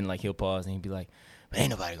there. And then, like, he'll pause and he'd be like, but ain't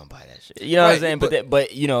nobody gonna buy that shit. You know what I'm saying? But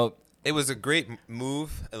it was a great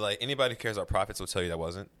move. Like, anybody who cares about profits will tell you that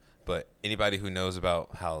wasn't. But anybody who knows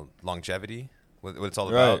about how longevity, what it's all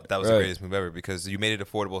about, that was the greatest move ever because you made it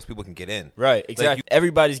affordable so people can get in. Right, exactly. Like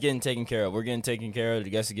everybody's getting taken care of. We're getting taken care of. The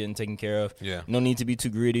guests are getting taken care of. Yeah. No need to be too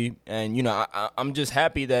greedy. And, I'm just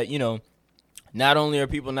happy that, not only are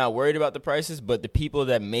people not worried about the prices, but the people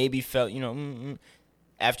that maybe felt,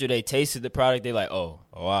 after they tasted the product, they like, oh,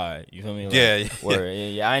 all right. You feel me? Like,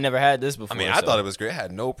 yeah. I ain't never had this before. I mean, I thought it was great. I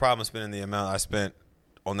had no problem spending the amount I spent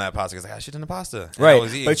on that pasta because I should done the pasta. And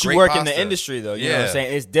Right, but you work in the industry though. You know what I'm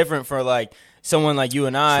saying? It's different for like someone like you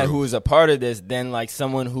and I who is a part of this than like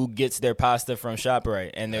someone who gets their pasta from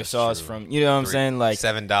ShopRite and their sauce from, you know what I'm saying? Like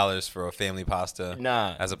 $7 for a family pasta.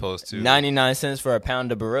 Nah, as opposed to 99 cents for a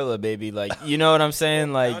pound of Barilla, baby. Like, you know what I'm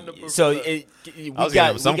saying? Like, so we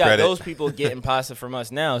got those people getting pasta from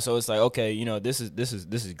us now. So it's like, okay, you know, this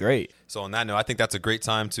is great. So on that note, I think that's a great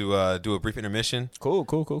time to do a brief intermission. Cool.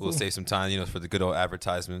 We'll save some time, you know, for the good old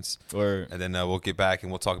advertisements. And then we'll get back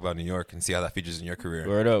and we'll talk about New York and see how that features in your career.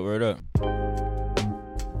 Word up.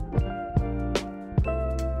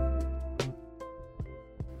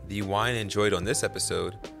 The wine enjoyed on this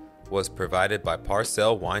episode was provided by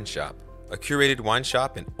Parcel Wine Shop, a curated wine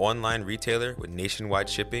shop and online retailer with nationwide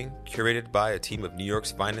shipping, curated by a team of New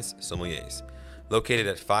York's finest sommeliers, located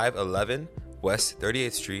at 511 West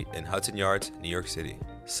 38th Street in Hudson Yards, New York City.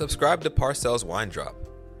 Subscribe to Parcel's Wine Drop,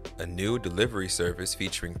 a new delivery service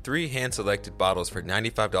featuring 3 hand-selected bottles for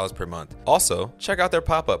 $95 per month. Also, check out their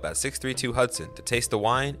pop-up at 632 Hudson to taste the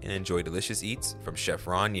wine and enjoy delicious eats from Chef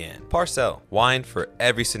Ron Yan. Parcel, wine for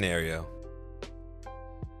every scenario.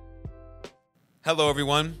 Hello,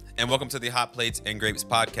 everyone, and welcome to the Hot Plates and Grapes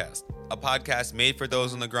podcast, a podcast made for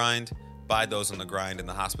those on the grind, by those on the grind in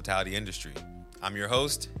the hospitality industry. I'm your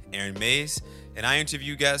host, Aaron Mays, and I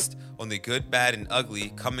interview guests on the good, bad, and ugly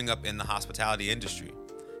coming up in the hospitality industry.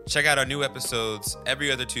 Check out our new episodes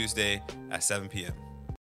every other Tuesday at 7 p.m.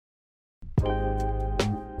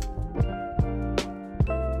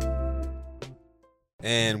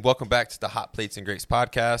 And welcome back to the Hot Plates and Grapes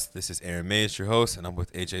podcast. This is Aaron Mays, your host, and I'm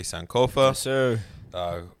with AJ Sankofa. Yes, sir.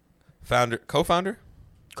 Co-founder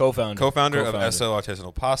of SO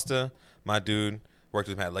Artisanal Pasta. My dude, worked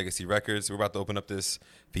with him at Legacy Records. We're about to open up this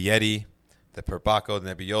Vietti, the Perbacco,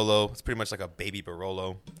 the Nebbiolo. It's pretty much like a baby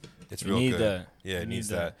Barolo. It's real good. That. Yeah, it needs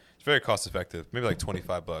that. It's very cost effective. Maybe like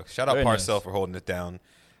 $25. Shout out Parcel for holding it down,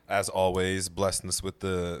 as always, blessing us with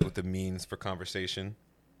the means for conversation.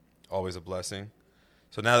 Always a blessing.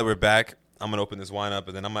 So now that we're back, I'm gonna open this wine up,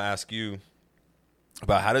 and then I'm gonna ask you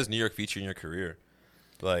about how does New York feature in your career?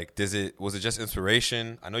 Like, was it just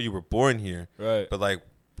inspiration? I know you were born here, right? But like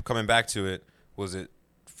coming back to it, was it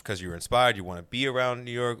because you were inspired? You want to be around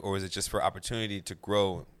New York, or is it just for opportunity to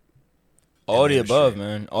grow? All the above,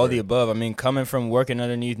 man. All the above. I mean, coming from working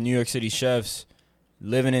underneath New York City chefs,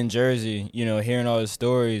 living in Jersey, you know, hearing all the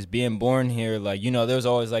stories, being born here, like, you know, there was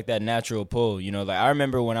always like that natural pull. You know, like I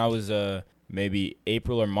remember when I was maybe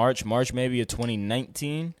April or March maybe of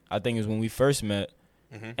 2019, I think is when we first met.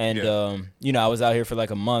 Mm-hmm. And, you know, I was out here for like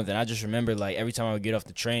a month, and I just remember like every time I would get off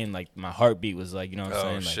the train, like my heartbeat was like, you know what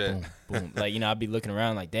I'm saying? Like, shit. Boom, boom. Like, you know, I'd be looking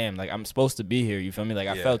around like, damn, like I'm supposed to be here. You feel me? Like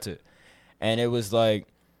I felt it. And it was like,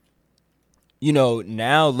 you know,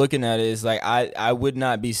 now looking at it, it's like I would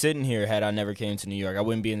not be sitting here had I never came to New York. I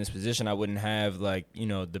wouldn't be in this position. I wouldn't have, like, you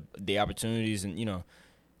know, the opportunities. And, you know,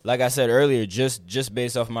 like I said earlier, just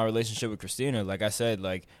based off my relationship with Christina, like I said,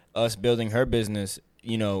 like us building her business,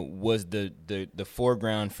 you know, was the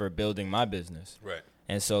foreground for building my business. Right.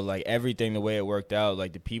 And so, like, everything, the way it worked out,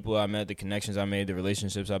 like the people I met, the connections I made, the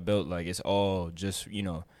relationships I built, like it's all just, you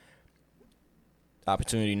know,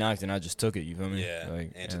 opportunity knocked and I just took it. You feel me? Yeah.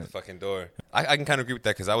 Like, answered the fucking door. I can kind of agree with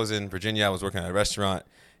that because I was in Virginia. I was working at a restaurant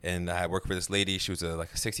and I worked for this lady. She was a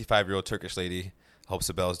 65-year-old Turkish lady. Hope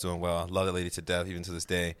Sabel's doing well. I love that lady to death, even to this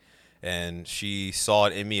day. And she saw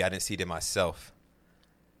it in me. I didn't see it in myself.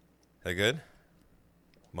 That good?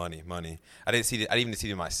 Money. I didn't even see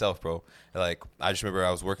it in myself, bro. Like, I just remember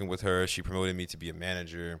I was working with her. She promoted me to be a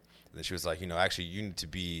manager. And then she was like, you know, actually, you need to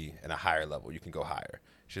be in a higher level. You can go higher.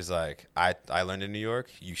 She's like, I learned in New York.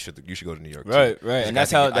 You should go to New York. Right, too. right. And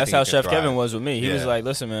that's how Chef Kevin was with me. He was like,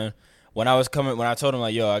 listen, man. When I told him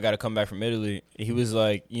like, yo, I got to come back from Italy. He was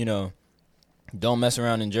like, you know, don't mess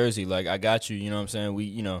around in Jersey. Like, I got you. You know what I'm saying?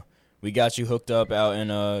 We got you hooked up out in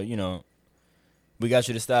you know, we got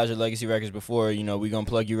you the stage at Legacy Records before. You know, we gonna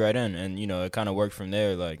plug you right in, and you know, it kind of worked from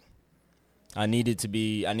there. Like, I needed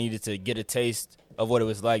to get a taste of what it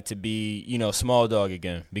was like to be, you know, small dog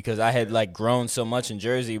again, because I had like grown so much in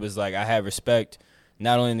Jersey. It was like I had respect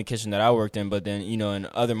not only in the kitchen that I worked in, but then, you know, in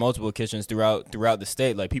other multiple kitchens throughout the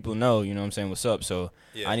state. Like, people know, you know what I'm saying, what's up. So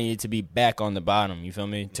I needed to be back on the bottom, you feel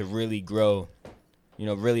me, to really grow, you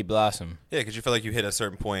know, really blossom. Yeah, because you feel like you hit a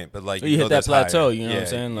certain point, but like you hit that plateau, higher. You know what I'm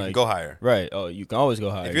saying? Like, go higher. Right. Oh, you can always go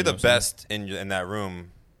higher. If you're the best in that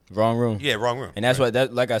room. Wrong room. Yeah, wrong room. And that's what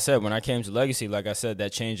like I said, when I came to Legacy, like I said,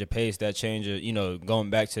 that change of pace, that change of, you know, going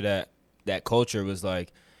back to that culture was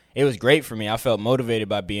like, it was great for me. I felt motivated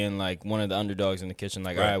by being like one of the underdogs in the kitchen.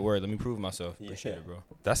 Like, all right, word, let me prove myself. Appreciate it, bro.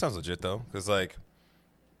 That sounds legit though, because like,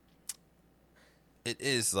 it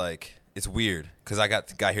is like, it's weird because I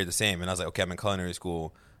got here the same, and I was like, okay, I'm in culinary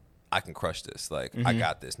school, I can crush this. Like, I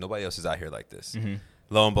got this. Nobody else is out here like this.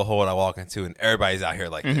 Lo and behold, I walk into and everybody's out here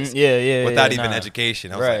like this. Without even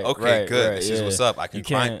education. I was like, okay, good. This is what's up. I can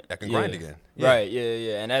grind. I can grind again. Right.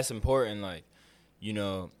 Yeah. And that's important. Like, you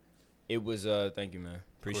know, it was. Thank you, man.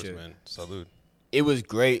 Appreciate it, man. Salute. It was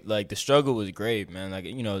great. Like, the struggle was great, man. Like,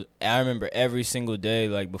 you know, I remember every single day,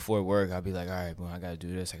 like, before work, I'd be like, all right, well, I got to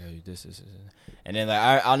do this. I got to do this. And then,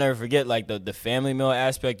 like, I'll never forget, like, the family meal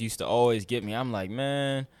aspect used to always get me. I'm like,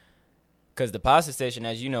 man, because the pasta station,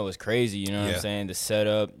 as you know, was crazy. You know what I'm saying? The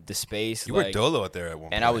setup, the space. You were dolo out there at one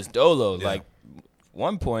point. And I was dolo. Yeah. Like,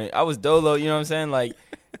 one point, I was dolo, you know what I'm saying? Like,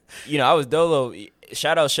 you know, I was dolo.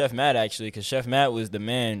 Shout out Chef Matt, actually, because Chef Matt was the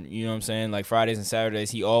man, you know what I'm saying? Like, Fridays and Saturdays,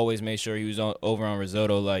 he always made sure he was over on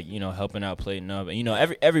risotto, like, you know, helping out, plating up. And, you know,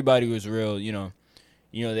 everybody was real, you know,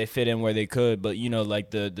 they fit in where they could. But, you know, like,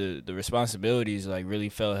 the responsibilities, like, really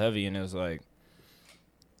felt heavy. And it was like,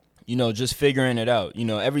 you know, just figuring it out. You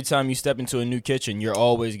know, every time you step into a new kitchen, you're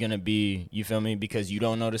always going to be, you feel me? Because you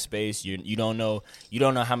don't know the space. You don't know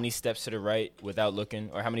how many steps to the right without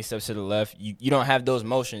looking or how many steps to the left. You don't have those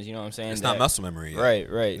motions, you know what I'm saying? It's not muscle memory yet.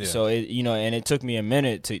 Right. Yeah. So, you know, and it took me a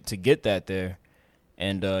minute to get that there.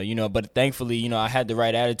 And, you know, but thankfully, you know, I had the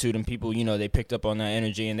right attitude and people, you know, they picked up on that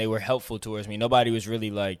energy and they were helpful towards me. Nobody was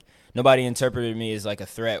really like, nobody interpreted me as like a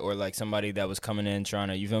threat or like somebody that was coming in trying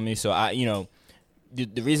to, you feel me? So I, you know,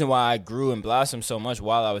 the reason why I grew and blossomed so much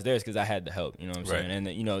while I was there is because I had the help, you know what I'm saying? And,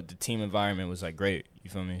 you know, the team environment was, like, great, you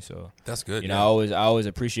feel me? So that's good. You know, I always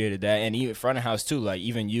appreciated that. And even front of house, too, like,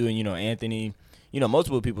 even you and, you know, Anthony, you know,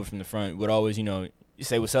 multiple people from the front would always, you know,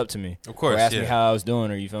 say what's up to me. Of course, or ask me how I was doing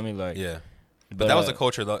or, you feel me? Like, But that was a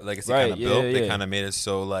culture, like it's kind of built. They kind of made it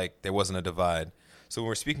so, like, there wasn't a divide. So when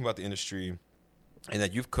we're speaking about the industry and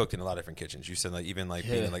that you've cooked in a lot of different kitchens, you said, like, even, like,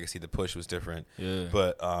 being in Legacy, the push was different. Yeah.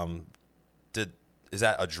 But is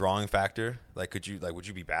that a drawing factor? Like, would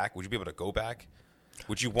you be back? Would you be able to go back?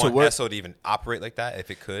 Would you want Esso to even operate like that if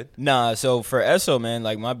it could? Nah, so for Esso, man,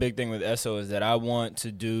 like my big thing with Esso is that I wanted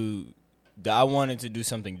to do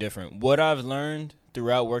something different. What I've learned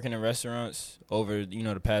throughout working in restaurants over, you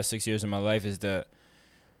know, the past 6 years of my life is that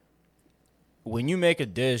when you make a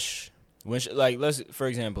dish, let's, for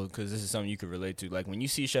example, because this is something you could relate to, like when you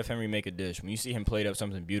see Chef Henry make a dish, when you see him plate up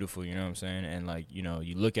something beautiful, you know what I'm saying? And like, you know,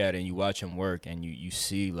 you look at it and you watch him work and you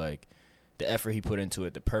see like the effort he put into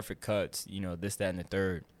it, the perfect cuts, you know, this, that, and the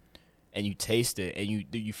third, and you taste it and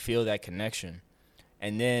you feel that connection.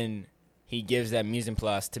 And then he gives that mise en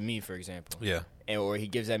place to me, for example. Yeah. Or he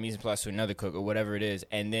gives that mise en place to another cook or whatever it is.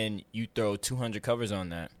 And then you throw 200 covers on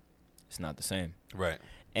that. It's not the same. Right.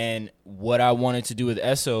 And what I wanted to do with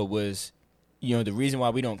Esso was, you know, the reason why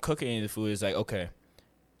we don't cook any of the food is like, okay,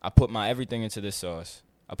 I put my everything into this sauce.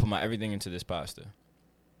 I put my everything into this pasta.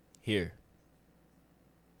 Here.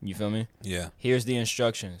 You feel me? Yeah. Here's the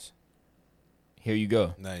instructions. Here you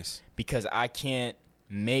go. Nice. Because I can't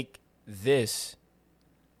make this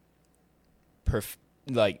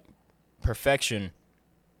perfection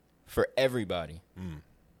for everybody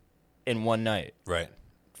in one night. Right.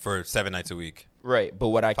 For 7 nights a week. Right. But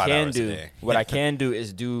what I can do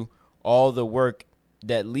is do all the work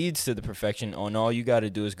that leads to the perfection. And all you got to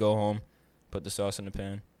do is go home, put the sauce in the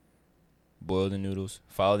pan, boil the noodles,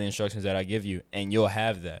 follow the instructions that I give you, and you'll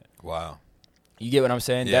have that. Wow. You get what I'm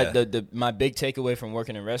saying? Yeah. That my big takeaway from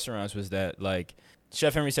working in restaurants was that, like,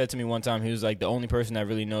 Chef Henry said to me one time, he was like, the only person that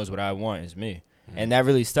really knows what I want is me. Mm-hmm. And that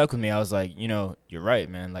really stuck with me. I was like, you know, you're right,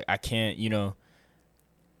 man. Like, I can't, you know,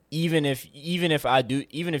 even if you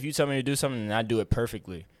tell me to do something and I do it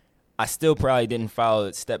perfectly, I still probably didn't follow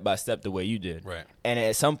it step by step the way you did. Right. And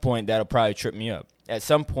at some point, that'll probably trip me up. At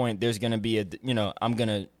some point, there's going to be I'm going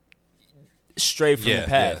to stray from the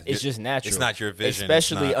path. Yeah. It's just natural. It's not your vision.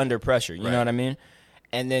 Especially under pressure. You know what I mean?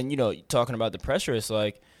 And then, you know, talking about the pressure, it's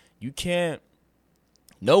like, you can't,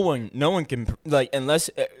 no one can, like, unless,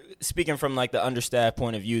 speaking from, like, the understaffed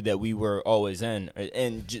point of view that we were always in,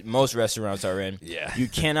 and most restaurants are in, you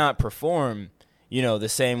cannot perform, you know, the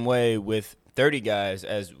same way with 30 guys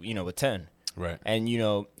as, you know, with 10. Right. And, you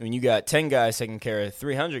know, when you got 10 guys taking care of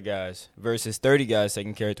 300 guys versus 30 guys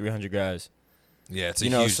taking care of 300 guys. Yeah, it's a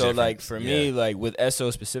huge difference. So, like, for me, like, with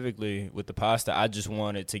Esso specifically, with the pasta, I just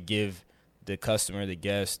wanted to give the customer, the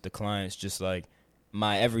guest, the clients, just, like,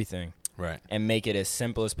 my everything. Right. And make it as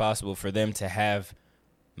simple as possible for them to have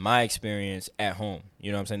my experience at home.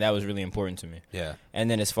 You know what I'm saying? That was really important to me. Yeah.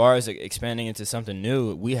 And then as far as expanding into something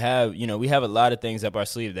new, we have a lot of things up our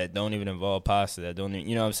sleeve that don't even involve pasta, that don't,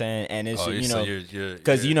 you know what I'm saying? And it's,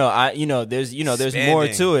 because, there's more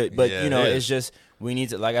to it, but, you know, it's just, we need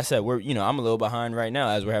to, like I said, I'm a little behind right now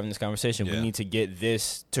as we're having this conversation. Yeah. We need to get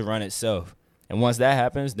this to run itself. And once that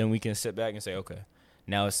happens, then we can sit back and say, okay,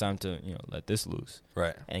 now it's time to, let this loose.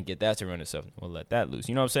 Right. And get that to run itself. We'll let that loose.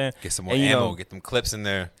 You know what I'm saying? Get some more ammo, get them clips in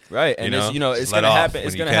there. Right. And it's going to happen.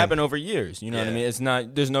 It's going to happen over years. You know what I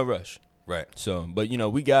mean? There's no rush. Right. So, but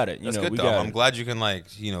we got it. That's good, though. I'm glad you can,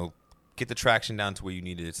 get the traction down to where you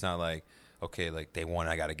need it. It's not like, okay, like they won,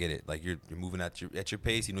 I got to get it. Like you're moving at your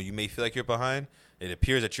pace. You may feel like you're behind. It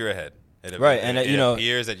appears that you're ahead. It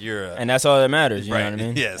appears that you're, and that's all that matters. You right. know what I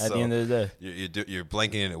mean? Yeah. At the end of the day, you're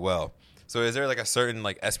blanking it well. So is there like a certain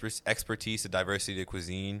expertise to diversity to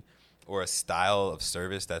cuisine, or a style of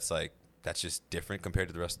service that's just different compared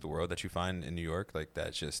to the rest of the world that you find in New York? Like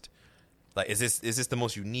that's just. Like, is this the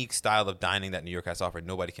most unique style of dining that New York has to offer?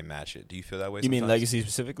 Nobody can match it. Do you feel that way? You mean Legacy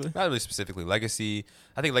specifically? Not really specifically. Legacy,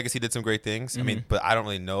 I think Legacy did some great things. Mm-hmm. I mean, but I don't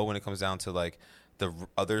really know when it comes down to like the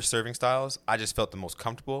other serving styles. I just felt the most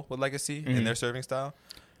comfortable with Legacy in their serving style.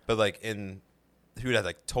 But like if you would have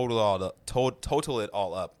like total it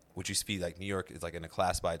all up, would you feel like New York is like in a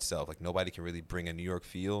class by itself? Like nobody can really bring a New York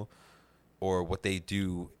feel or what they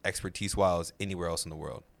do expertise wise anywhere else in the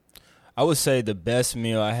world. I would say the best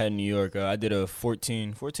meal I had in New York, I did a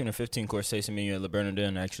 14 or 15 course tasting menu at Le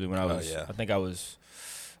Bernardin actually when I was,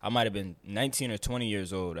 I might have been 19 or 20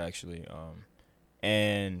 years old actually.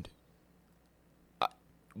 And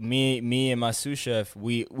me and my sous chef,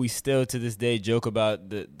 we still to this day joke about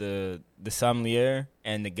the sommelier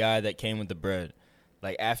and the guy that came with the bread.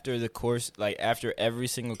 Like after the course, like after every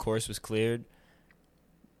single course was cleared,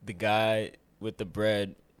 the guy with the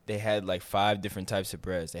bread, they had like 5 different types of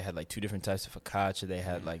breads. They had like 2 different types of focaccia. They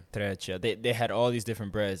had like treccia. They had all these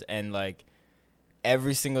different breads. And like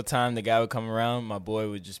every single time the guy would come around, my boy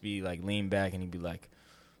would just be like lean back and he'd be like,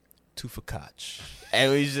 2 focaccia.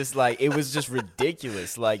 And it was just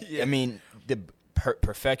ridiculous. Like, I mean, the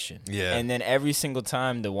perfection. Yeah. And then every single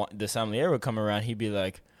time the sommelier would come around, he'd be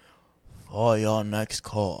like, for your next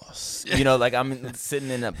course. Like I'm sitting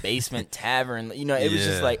in a basement tavern. It was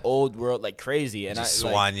just like old world, like crazy. And just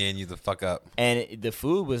soigning you the fuck up. And the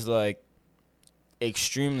food was like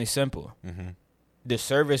extremely simple. Mm-hmm. The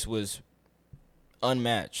service was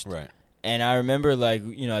unmatched. Right. And I remember like,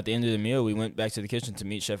 at the end of the meal, we went back to the kitchen to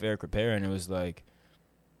meet Chef Eric Ripera, and it was like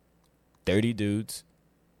 30 dudes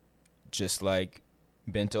just like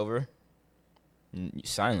bent over.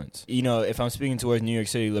 Silence. If I'm speaking towards New York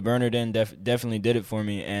City, Le Bernardin definitely did it for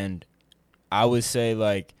me, and I would say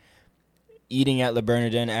like eating at Le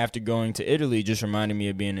Bernardin after going to Italy just reminded me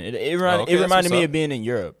of being it reminded me of being in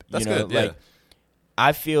Europe. That's good. Yeah. Like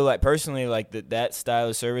I feel like personally like that style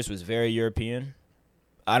of service was very European.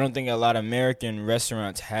 I don't think a lot of American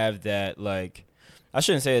restaurants have that. Like I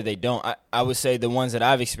shouldn't say that they don't. I would say the ones that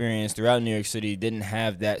I've experienced throughout New York City didn't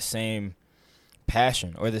have that same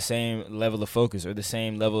passion or the same level of focus or the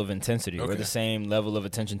same level of intensity or the same level of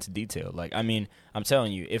attention to detail. Like, I mean, I'm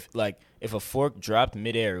telling you, if a fork dropped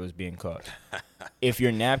midair, it was being caught. If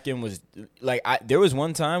your napkin was like, there was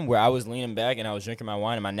one time where I was leaning back and I was drinking my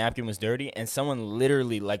wine and my napkin was dirty, and someone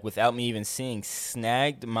literally, like, without me even seeing,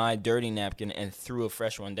 snagged my dirty napkin and threw a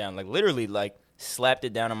fresh one down. Like, literally, like, slapped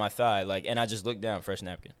it down on my thigh, like, and I just looked down, fresh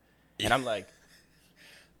napkin, and I'm like.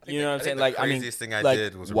 You know what I'm saying? Like, I mean, the craziest thing I like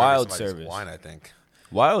did was wild service. Wine, I think.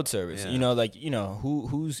 Wild service. Yeah.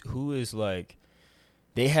 Who is like,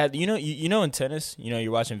 they had, in tennis,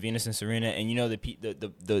 you're watching Venus and Serena, and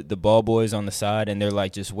the ball boys on the side, and they're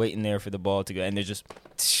like just waiting there for the ball to go, and they're just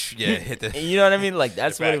hit the. You know what I mean? Like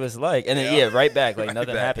that's what it was like, and then right back, like right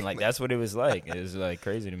nothing back. happened. Like that's what it was like. It was like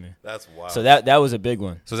crazy to me. That's wild. So that was a big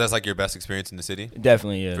one. So that's like your best experience in the city?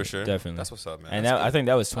 Definitely, yeah, For sure. definitely. That's what's up, man. And I think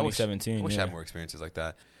that was 2017. I wish I had more experiences like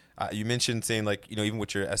that. You mentioned saying like, even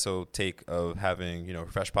with your SO take of having,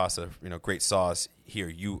 fresh pasta, great sauce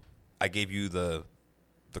here, I gave you the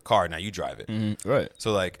car, now you drive it. Mm-hmm. Right.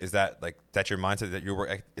 So like, is that your mindset, that your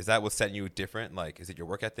work, is that what's setting you different? Like, is it your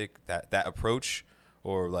work ethic, that approach,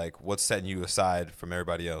 or like what's setting you aside from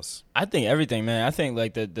everybody else? I think everything, man. I think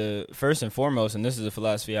like the first and foremost, and this is a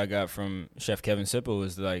philosophy I got from Chef Kevin Sipple,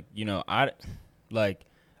 was like,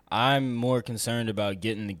 I'm more concerned about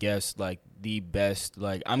getting the guests like the best.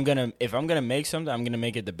 Like if I'm gonna make something, I'm gonna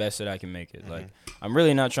make it the best that I can make it. Mm-hmm. Like I'm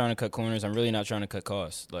really not trying to cut corners. I'm really not trying to cut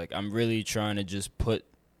costs. Like I'm really trying to just put,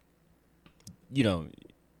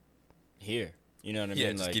 here. You know what I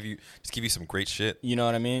mean? Just give you some great shit. You know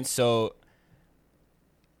what I mean? So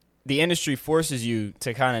the industry forces you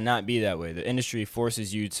to kind of not be that way. The industry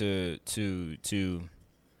forces you to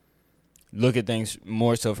look at things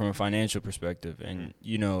more so from a financial perspective. And,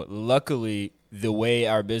 luckily, the way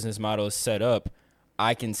our business model is set up,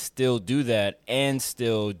 I can still do that and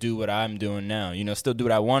still do what I'm doing now. You know, still do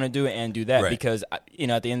what I want to do and do that because, you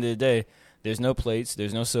know, at the end of the day, there's no plates,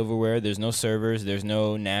 there's no silverware, there's no servers, there's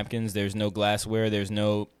no napkins, there's no glassware, there's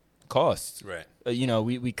no costs. Right. You know,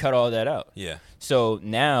 we cut all that out. Yeah. So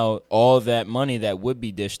now all that money that would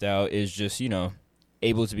be dished out is just, you know,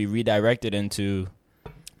 able to be redirected into.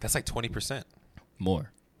 That's like 20%.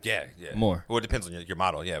 More. Yeah. More. Well, it depends on your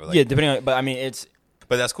model. Yeah. But like, yeah, depending on, but I mean, it's.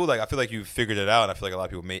 But that's cool. Like, I feel like you figured it out. And I feel like a lot of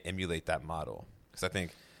people may emulate that model. Because I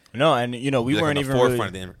think. No, and, you know, we weren't even on the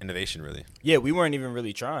forefront of the innovation, really. Yeah, we weren't even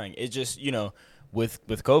really trying. It's just, you know, with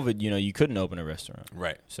COVID, you know, you couldn't open a restaurant.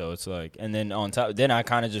 Right. So it's like, and then on top, then I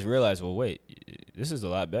kind of just realized, well, wait, this is a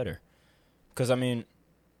lot better. Because, I mean,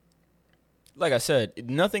 like I said,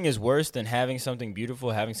 nothing is worse than having something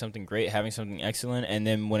beautiful, having something great, having something excellent, and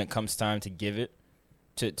then when it comes time to give it,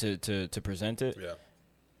 to present it,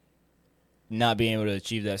 not being able to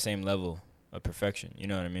achieve that same level of perfection. You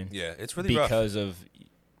know what I mean? Yeah, it's really because rough. of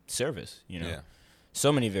service, you know. Yeah.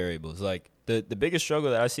 So many variables. Like the biggest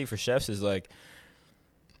struggle that I see for chefs is like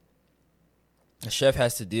a chef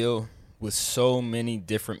has to deal with so many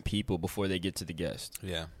different people before they get to the guest.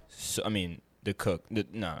 Yeah. So I mean the cook, the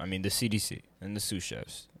CDC and the sous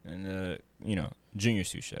chefs and the, you know, junior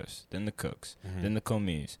sous chefs, then the cooks, then the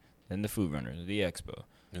commis, then the food runners, the expo.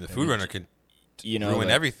 And the food runner can ruin like,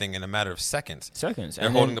 everything in a matter of seconds. They're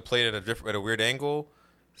holding the plate at a weird angle.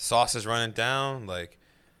 Sauce is running down. Like,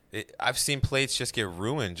 I've seen plates just get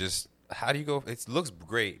ruined. Just how do you go? It looks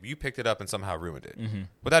great. You picked it up and somehow ruined it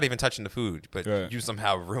without even touching the food, but you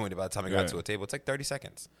somehow ruined it by the time it got to a table. It's like 30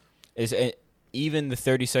 seconds. Even the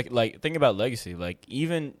 30-second, like, think about Legacy. Like,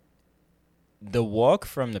 even the walk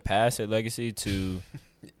from the past at Legacy to,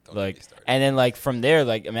 like, and then, like, from there,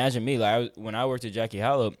 like, imagine me. Like, when I worked at Jackie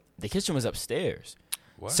Hollow, the kitchen was upstairs.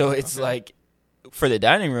 What? So it's like, for the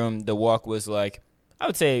dining room, the walk was, like, I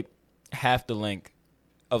would say half the length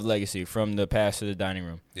of Legacy from the past to the dining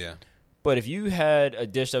room. Yeah. But if you had a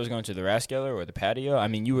dish that was going to the Rathskeller or the patio, I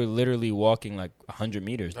mean, you were literally walking like 100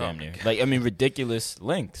 meters damn near. God. Like, I mean, ridiculous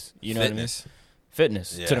lengths. You know what I mean?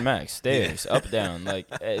 Fitness to the max. Stairs, up, down. Like,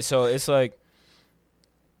 so it's like,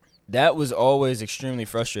 that was always extremely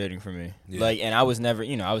frustrating for me. Yeah. Like, and I was never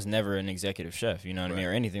an executive chef, you know what I mean,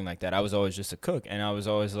 or anything like that. I was always just a cook. And I was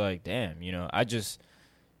always like, damn, you know, I just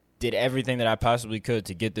did everything that I possibly could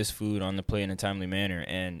to get this food on the plate in a timely manner.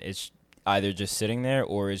 And it's either just sitting there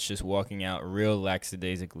or it's just walking out real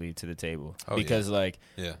lackadaisically to the table. Because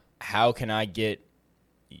how can I get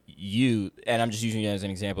you, and I'm just using you as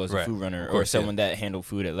an example as a food runner or someone that handled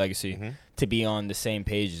food at Legacy, to be on the same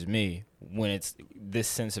page as me when it's this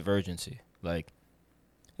sense of urgency. Like,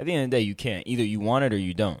 at the end of the day, you can't. Either you want it or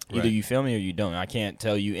you don't. Either you feel me or you don't. I can't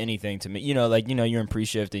tell you anything to me. You know, like, you know, you're in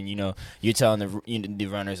pre-shift and, you know, you're telling the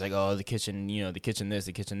runners, like, oh, the kitchen, you know, the kitchen this,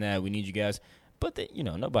 the kitchen that, we need you guys. But, you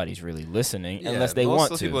know, nobody's really listening unless they want to. Most of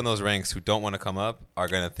those people in those ranks who don't want to come up are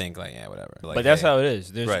going to think, like, yeah, whatever. Like, but that's how it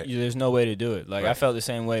is. There's no way to do it. Like, I felt the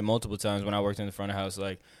same way multiple times when I worked in the front of house.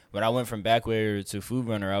 Like, when I went from backwaiter to food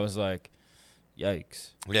runner, I was like,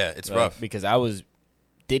 yikes. Yeah, it's rough. Because I was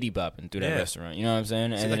diddy bopping through that restaurant. You know what I'm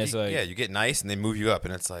saying? And then it's like... Yeah, you get nice and they move you up.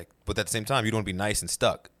 And it's like... But at the same time, you don't want to be nice and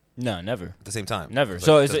stuck. No, never. At the same time. Never. Like,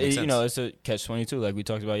 so, it's a catch-22 like we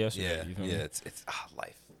talked about yesterday. Yeah, it's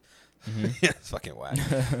life. It's fucking whack.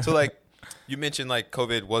 So, like, you mentioned, like,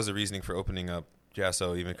 COVID was the reasoning for opening up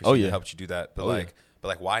Jasso, even Christina helped you do that. But,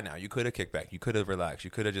 but why now? You could have kicked back. You could have relaxed.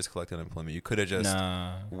 You could have just collected unemployment. You could have just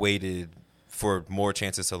waited for more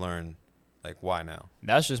chances to learn. Like, why now?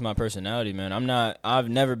 That's just my personality, man. I've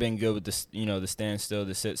never been good with the, you know, the stand still,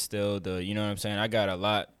 the sit still, you know what I'm saying? I got a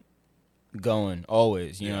lot going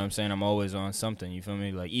always, you know what I'm saying? I'm always on something, you feel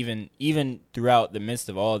me? Like, even throughout the midst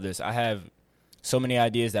of all of this, I have so many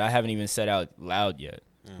ideas that I haven't even said out loud yet.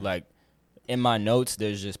 Like, in my notes,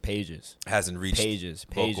 there's just pages. Hasn't reached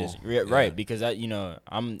pages. Right, because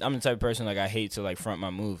I'm the type of person, like, I hate to, like, front my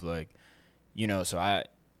move, like, you know, so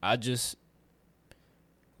I just...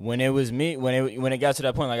 When it was me, when it got to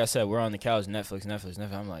that point, like I said, we're on the couch, Netflix.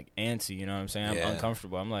 I'm like antsy, you know what I'm saying? I'm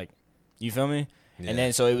uncomfortable. I'm like, you feel me? Yeah. And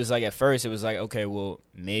then so it was like at first it was like, okay, well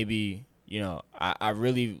maybe, you know, I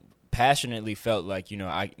really passionately felt like, you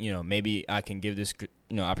know, maybe I can give this,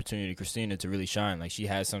 you know, opportunity to Christina to really shine. Like, she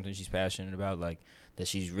has something she's passionate about, like that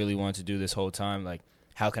she's really wanted to do this whole time. Like,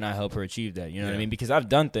 how can I help her achieve that? You know what I mean? Because I've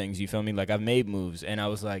done things, you feel me? Like, I've made moves, and I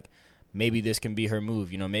was like, maybe this can be her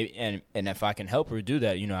move, you know, maybe, and if I can help her do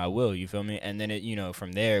that, you know, I will, you feel me? And then it, you know,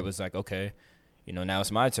 from there, it was like, okay, you know, now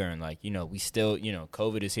it's my turn. Like, you know, we still, you know,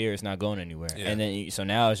 COVID is here, it's not going anywhere. Yeah. And then, so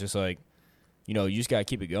now it's just like, you know, you just got to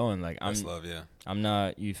keep it going. Like, I'm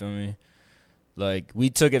not, you feel me? Like, we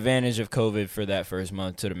took advantage of COVID for that first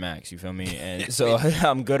month to the max, you feel me? And so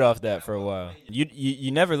I'm good off that for a while.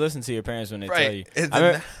 You never listen to your parents when they tell you.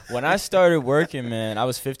 When I started working, man, I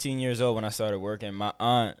was 15 years old when I started working. My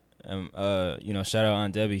aunt, shout out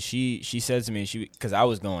Aunt Debbie, she said to me, because I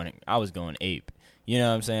was going ape. You know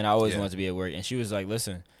what I'm saying? I always wanted to be at work. And she was like,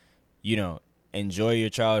 listen, enjoy your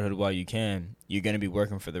childhood while you can. You're going to be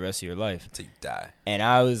working for the rest of your life. Until you die. And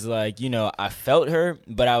I was like, I felt her,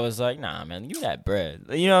 but I was like, nah, man, you that bread.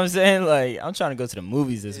 You know what I'm saying? Like, I'm trying to go to the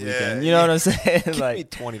movies this weekend. You know what I'm saying? Give like, me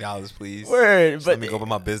 $20, please. Word. Just let me go about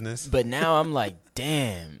my business. But now I'm like,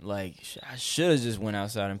 damn, like, I should have just went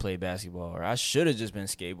outside and played basketball, or I should have just been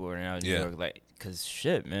skateboarding out in New York. Like, because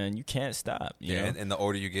shit, man, you can't stop. You know? And the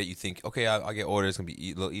older you get, you think, okay, I get older, it's going to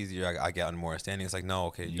be a little easier. I get on more standing. It's like, no,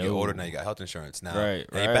 okay, you get older, now you got health insurance. Now,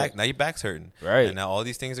 now your back's hurting. Right. And now all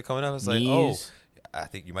these things are coming up. It's like, I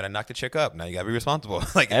think you might have knocked the chick up. Now you got to be responsible.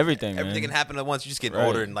 Like, everything can happen at once. You're just getting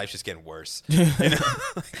older and life's just getting worse.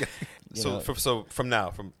 So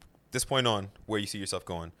from this point on, where you see yourself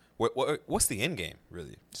going, what's the end game,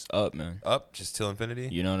 really? It's up, man. Up, just till infinity?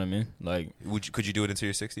 You know what I mean? Like, could you do it until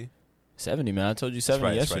you're 60? 70, man. I told you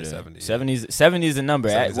 70 yesterday. Right, 70 is the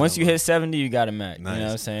number. Once you hit 70, you got a Mac. Nice. You know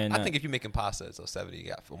what I'm saying? I think if you're making pasta, so 70, you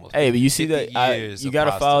got almost. Hey, but you see that you got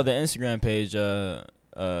to follow the Instagram page,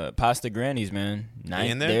 Pasta Grannies, man.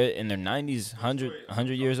 They're in their 90s,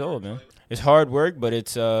 100 years old, man. It's hard work, but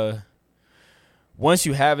it's once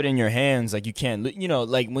you have it in your hands, like, you can't,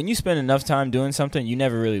 like, when you spend enough time doing something, you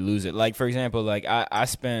never really lose it. Like, for example, like, I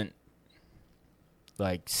spent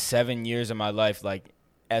like 7 years of my life, like,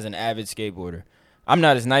 as an avid skateboarder. I'm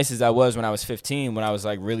not as nice as I was when I was 15, when I was,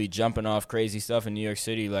 like, really jumping off crazy stuff in New York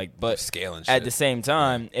City, like, but scaling at the same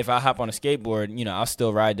time, if I hop on a skateboard, I'll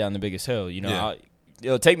still ride down the biggest hill,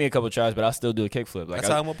 it'll take me a couple tries, but I'll still do a kickflip. Like, that's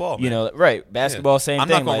how I'm a ball, man. Right. Basketball, same thing. I'm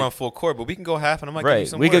not going to run full court, but we can go half, and I might give you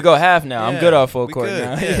some we work. could go half now. I'm good off full court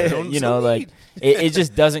now. Yeah, it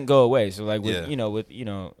just doesn't go away. So, like,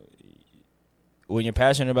 when you're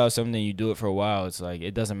passionate about something, you do it for a while. It's like,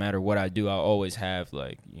 it doesn't matter what I do. I'll always have,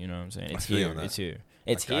 like, you know what I'm saying? It's here. It's here.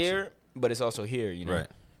 It's here, but it's also here, Right.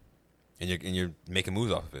 And you're making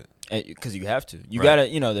moves off of it. Because you have to. You got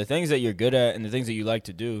to, the things that you're good at and the things that you like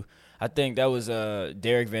to do. I think that was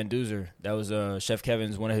Derek Van Duzer. That was Chef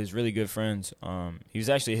Kevin's, one of his really good friends. He was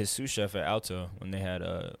actually his sous chef at Alto when they had,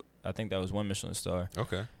 I think that was 1 Michelin star.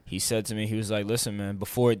 Okay. He said to me, he was like, listen, man,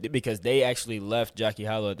 because they actually left Jockey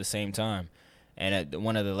Hollow at the same time. And at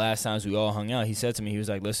one of the last times we all hung out, he said to me, he was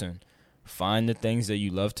like, listen, find the things that you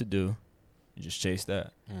love to do. Just chase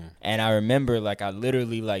that. And I remember, like, I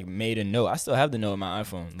literally, like, made a note. I still have the note on my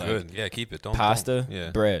iPhone. Like, good. Yeah, keep it.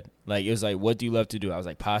 Pasta, bread. Like, it was like, what do you love to do? I was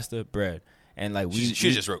like, pasta, bread. And, like,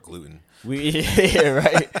 she just wrote gluten.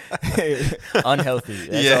 Right. Unhealthy.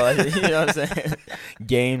 That's all. You know what I'm saying?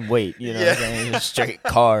 Gain weight. You know what I'm saying? Just straight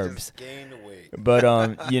carbs. Just gain weight. But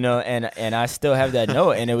and I still have that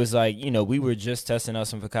note, and it was like, we were just testing out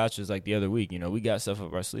some focaccias like the other week. We got stuff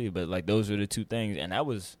up our sleeve, but, like, those were the two things, and that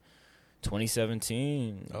was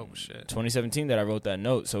 2017. Oh shit. 2017 that I wrote that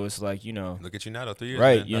note. So it's like, look at you now, though, 3 years.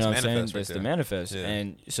 Right. Man. You know what I'm saying? That's the manifest. Yeah.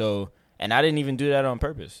 And so, and I didn't even do that on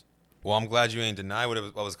purpose. Well, I'm glad you ain't deny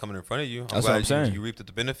what was coming in front of you. That's what I'm saying. You reaped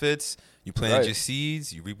the benefits. You planted your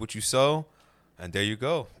seeds. You reap what you sow, and there you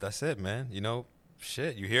go. That's it, man.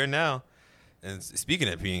 Shit. You're here now. And speaking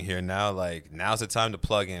of being here now, like, now's the time to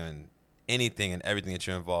plug in anything and everything that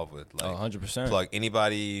you're involved with. Like, 100%. Plug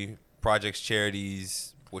anybody, projects,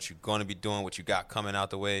 charities, what you're going to be doing, what you got coming out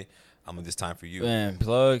the way. This time for you. Man,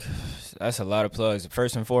 plug. That's a lot of plugs.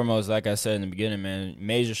 First and foremost, like I said in the beginning, man,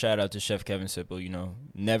 major shout out to Chef Kevin Sipple.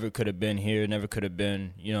 Never could have been here, never could have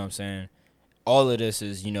been, you know what I'm saying? All of this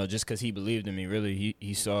is, just because he believed in me, really.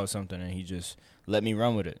 He saw something and he just let me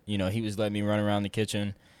run with it. He was letting me run around the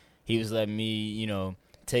kitchen. He was letting me,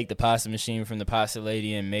 take the pasta machine from the pasta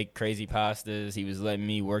lady and make crazy pastas. He was letting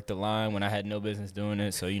me work the line when I had no business doing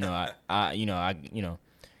it. So, I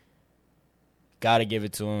got to give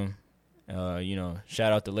it to him.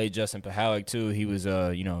 Shout out to late Justin Pahalik, too. He was,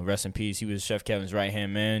 rest in peace. He was Chef Kevin's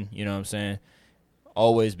right-hand man, you know what I'm saying?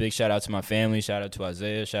 Always big shout out to my family. Shout out to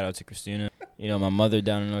Isaiah. Shout out to Christina. My mother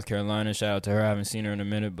down in North Carolina. Shout out to her. I haven't seen her in a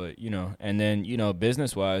minute, but, and then,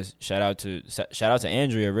 business-wise, shout out to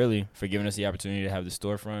Andrea, really, for giving us the opportunity to have the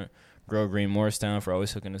storefront. Grow Green Morristown for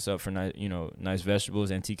always hooking us up for nice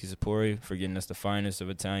vegetables. Antica Sapori for getting us the finest of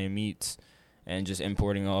Italian meats and just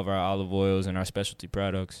importing all of our olive oils and our specialty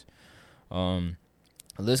products.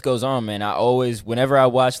 The list goes on, man. I always, whenever I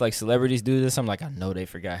watch like celebrities do this, I'm like, I know they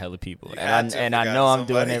forgot hella people, and I know I'm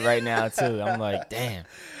doing it right now too. I'm like, damn.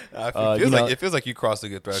 It feels like you crossed a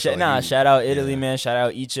good threshold. Shout out Italy, man. Shout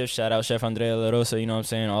out Egypt. Shout out Chef Andrea La Rosa. You know what I'm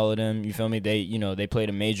saying? All of them. You feel me? They played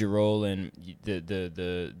a major role in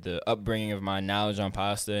the upbringing of my knowledge on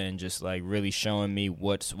pasta and just like really showing me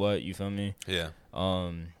what's what. You feel me? Yeah.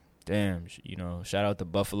 Damn. Shout out the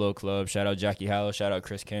Buffalo Club. Shout out Jackie Hallow. Shout out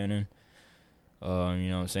Chris Cannon. You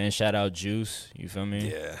know what I'm saying? Shout out Juice. You feel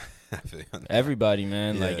me? Yeah. I feel you. Everybody,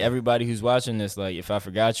 man. Yeah. Like, everybody who's watching this, like, if I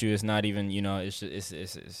forgot you, it's not even, it's just,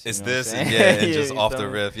 it's this, and and just off the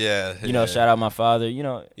riff, yeah. Shout out my father, we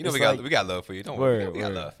got love for you. Don't worry, we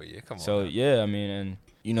got love for you. Come on. So, yeah, I mean, and,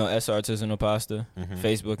 SR Artisanal Pasta,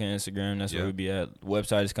 Facebook and Instagram, that's where we be at.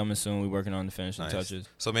 Website is coming soon. We're working on the finishing touches.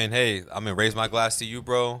 So, man, hey, I'm going to raise my glass to you,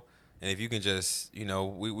 bro. And if you can just,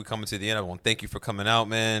 we coming to the end. I want to thank you for coming out,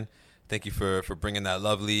 man. Thank you for bringing that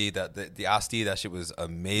lovely, the Asti. That shit was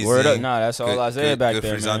amazing. Word up. Nah, that's all Isaiah back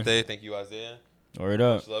there, frizzante. Man. Thank you, Isaiah. Word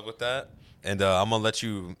up. Much love with that. And I'm going to let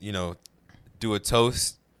you, do a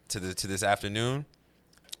toast to this afternoon.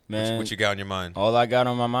 Man. What you got on your mind? All I got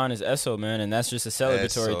on my mind is Eso, man. And that's just a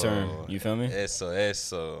celebratory term. You feel me?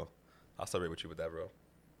 Eso. I'll celebrate with you with that, bro.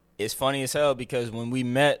 It's funny as hell because when we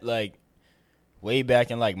met, like, way back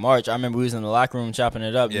in like March, I remember we was in the locker room chopping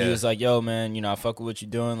it up. Yeah. And he was like, "Yo, man, I fuck with what you're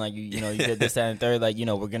doing. Like, you did this, that, and third. Like,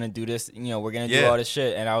 we're gonna do this. We're gonna do all this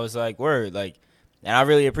shit." And I was like, "Word!" Like, and I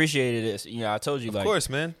really appreciated it. I told you, of course,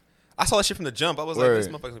 man. I saw that shit from the jump. I was like, "This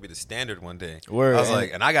motherfucker's gonna be the standard one day." Word. I was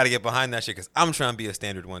like, and I gotta get behind that shit because I'm trying to be a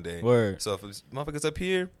standard one day. Word. So if this motherfucker's up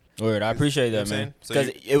here, word. I appreciate that, man. Because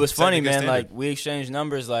it was funny, man. Like we exchanged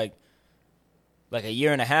numbers, like a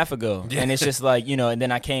year and a half ago. Yeah. And it's just like, and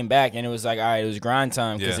then I came back and it was like, all right, it was grind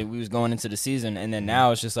time because we was going into the season. And then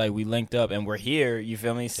now it's just like we linked up and we're here, you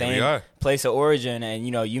feel me? Same place of origin and,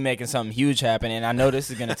 you making something huge happen. And I know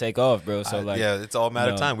this is going to take off, bro. So it's all a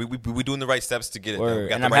matter of time. We doing the right steps to get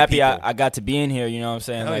it. And I'm happy I got to be in here, you know what I'm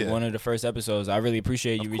saying? Hell one of the first episodes. I really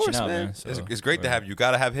appreciate you reaching out, man. So, it's great to have you. You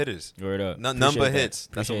got to have hitters. Word up. Number hits.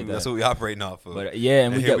 That's what we operating off of. But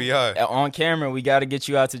and here we are. On camera, we got to get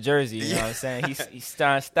you out to Jersey, you know what I'm saying? He's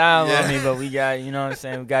starting style on me, but we got, you know what I'm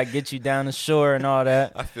saying? We got to get you down the shore and all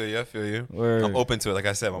that. I feel you. Word. I'm open to it. Like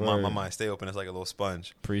I said, my mind stay open. It's like a little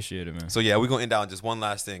sponge. Appreciate it, man. So, yeah, we're going to end out on just one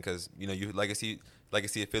last thing because, you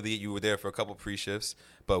Legacy affiliate, you were there for a couple pre-shifts,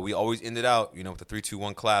 but we always ended out, with the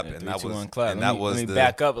 3-2-1 clap, and that was clap. And let me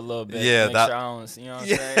back up a little bit. Yeah, make sure I don't, you know what I'm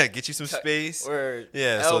saying? Get you some space. Word.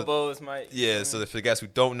 Yeah, elbows might. Yeah, so for the guys who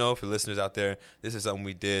don't know, for listeners out there, this is something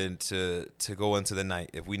we did to go into the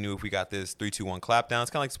night. If we got this 3-2-1 clap down,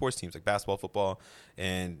 it's kind of like sports teams, like basketball, football,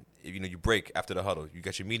 and you break after the huddle. You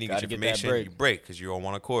got your meeting, get your information, you break because you're on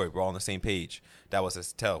one accord. We're all on the same page. That was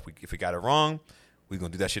us to tell. If we got it wrong, we're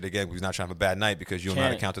going to do that shit again. We're not trying to have a bad night because you don't know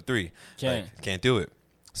how to count to 3. Can't do it.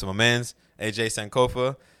 So my man's AJ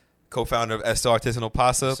Sankofa, co-founder of SR Artisanal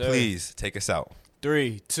Pasta, please take us out.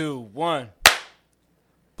 3, 2, 1.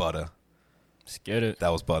 Butter. Let's get it. That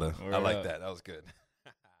was butter. I like that. That was good.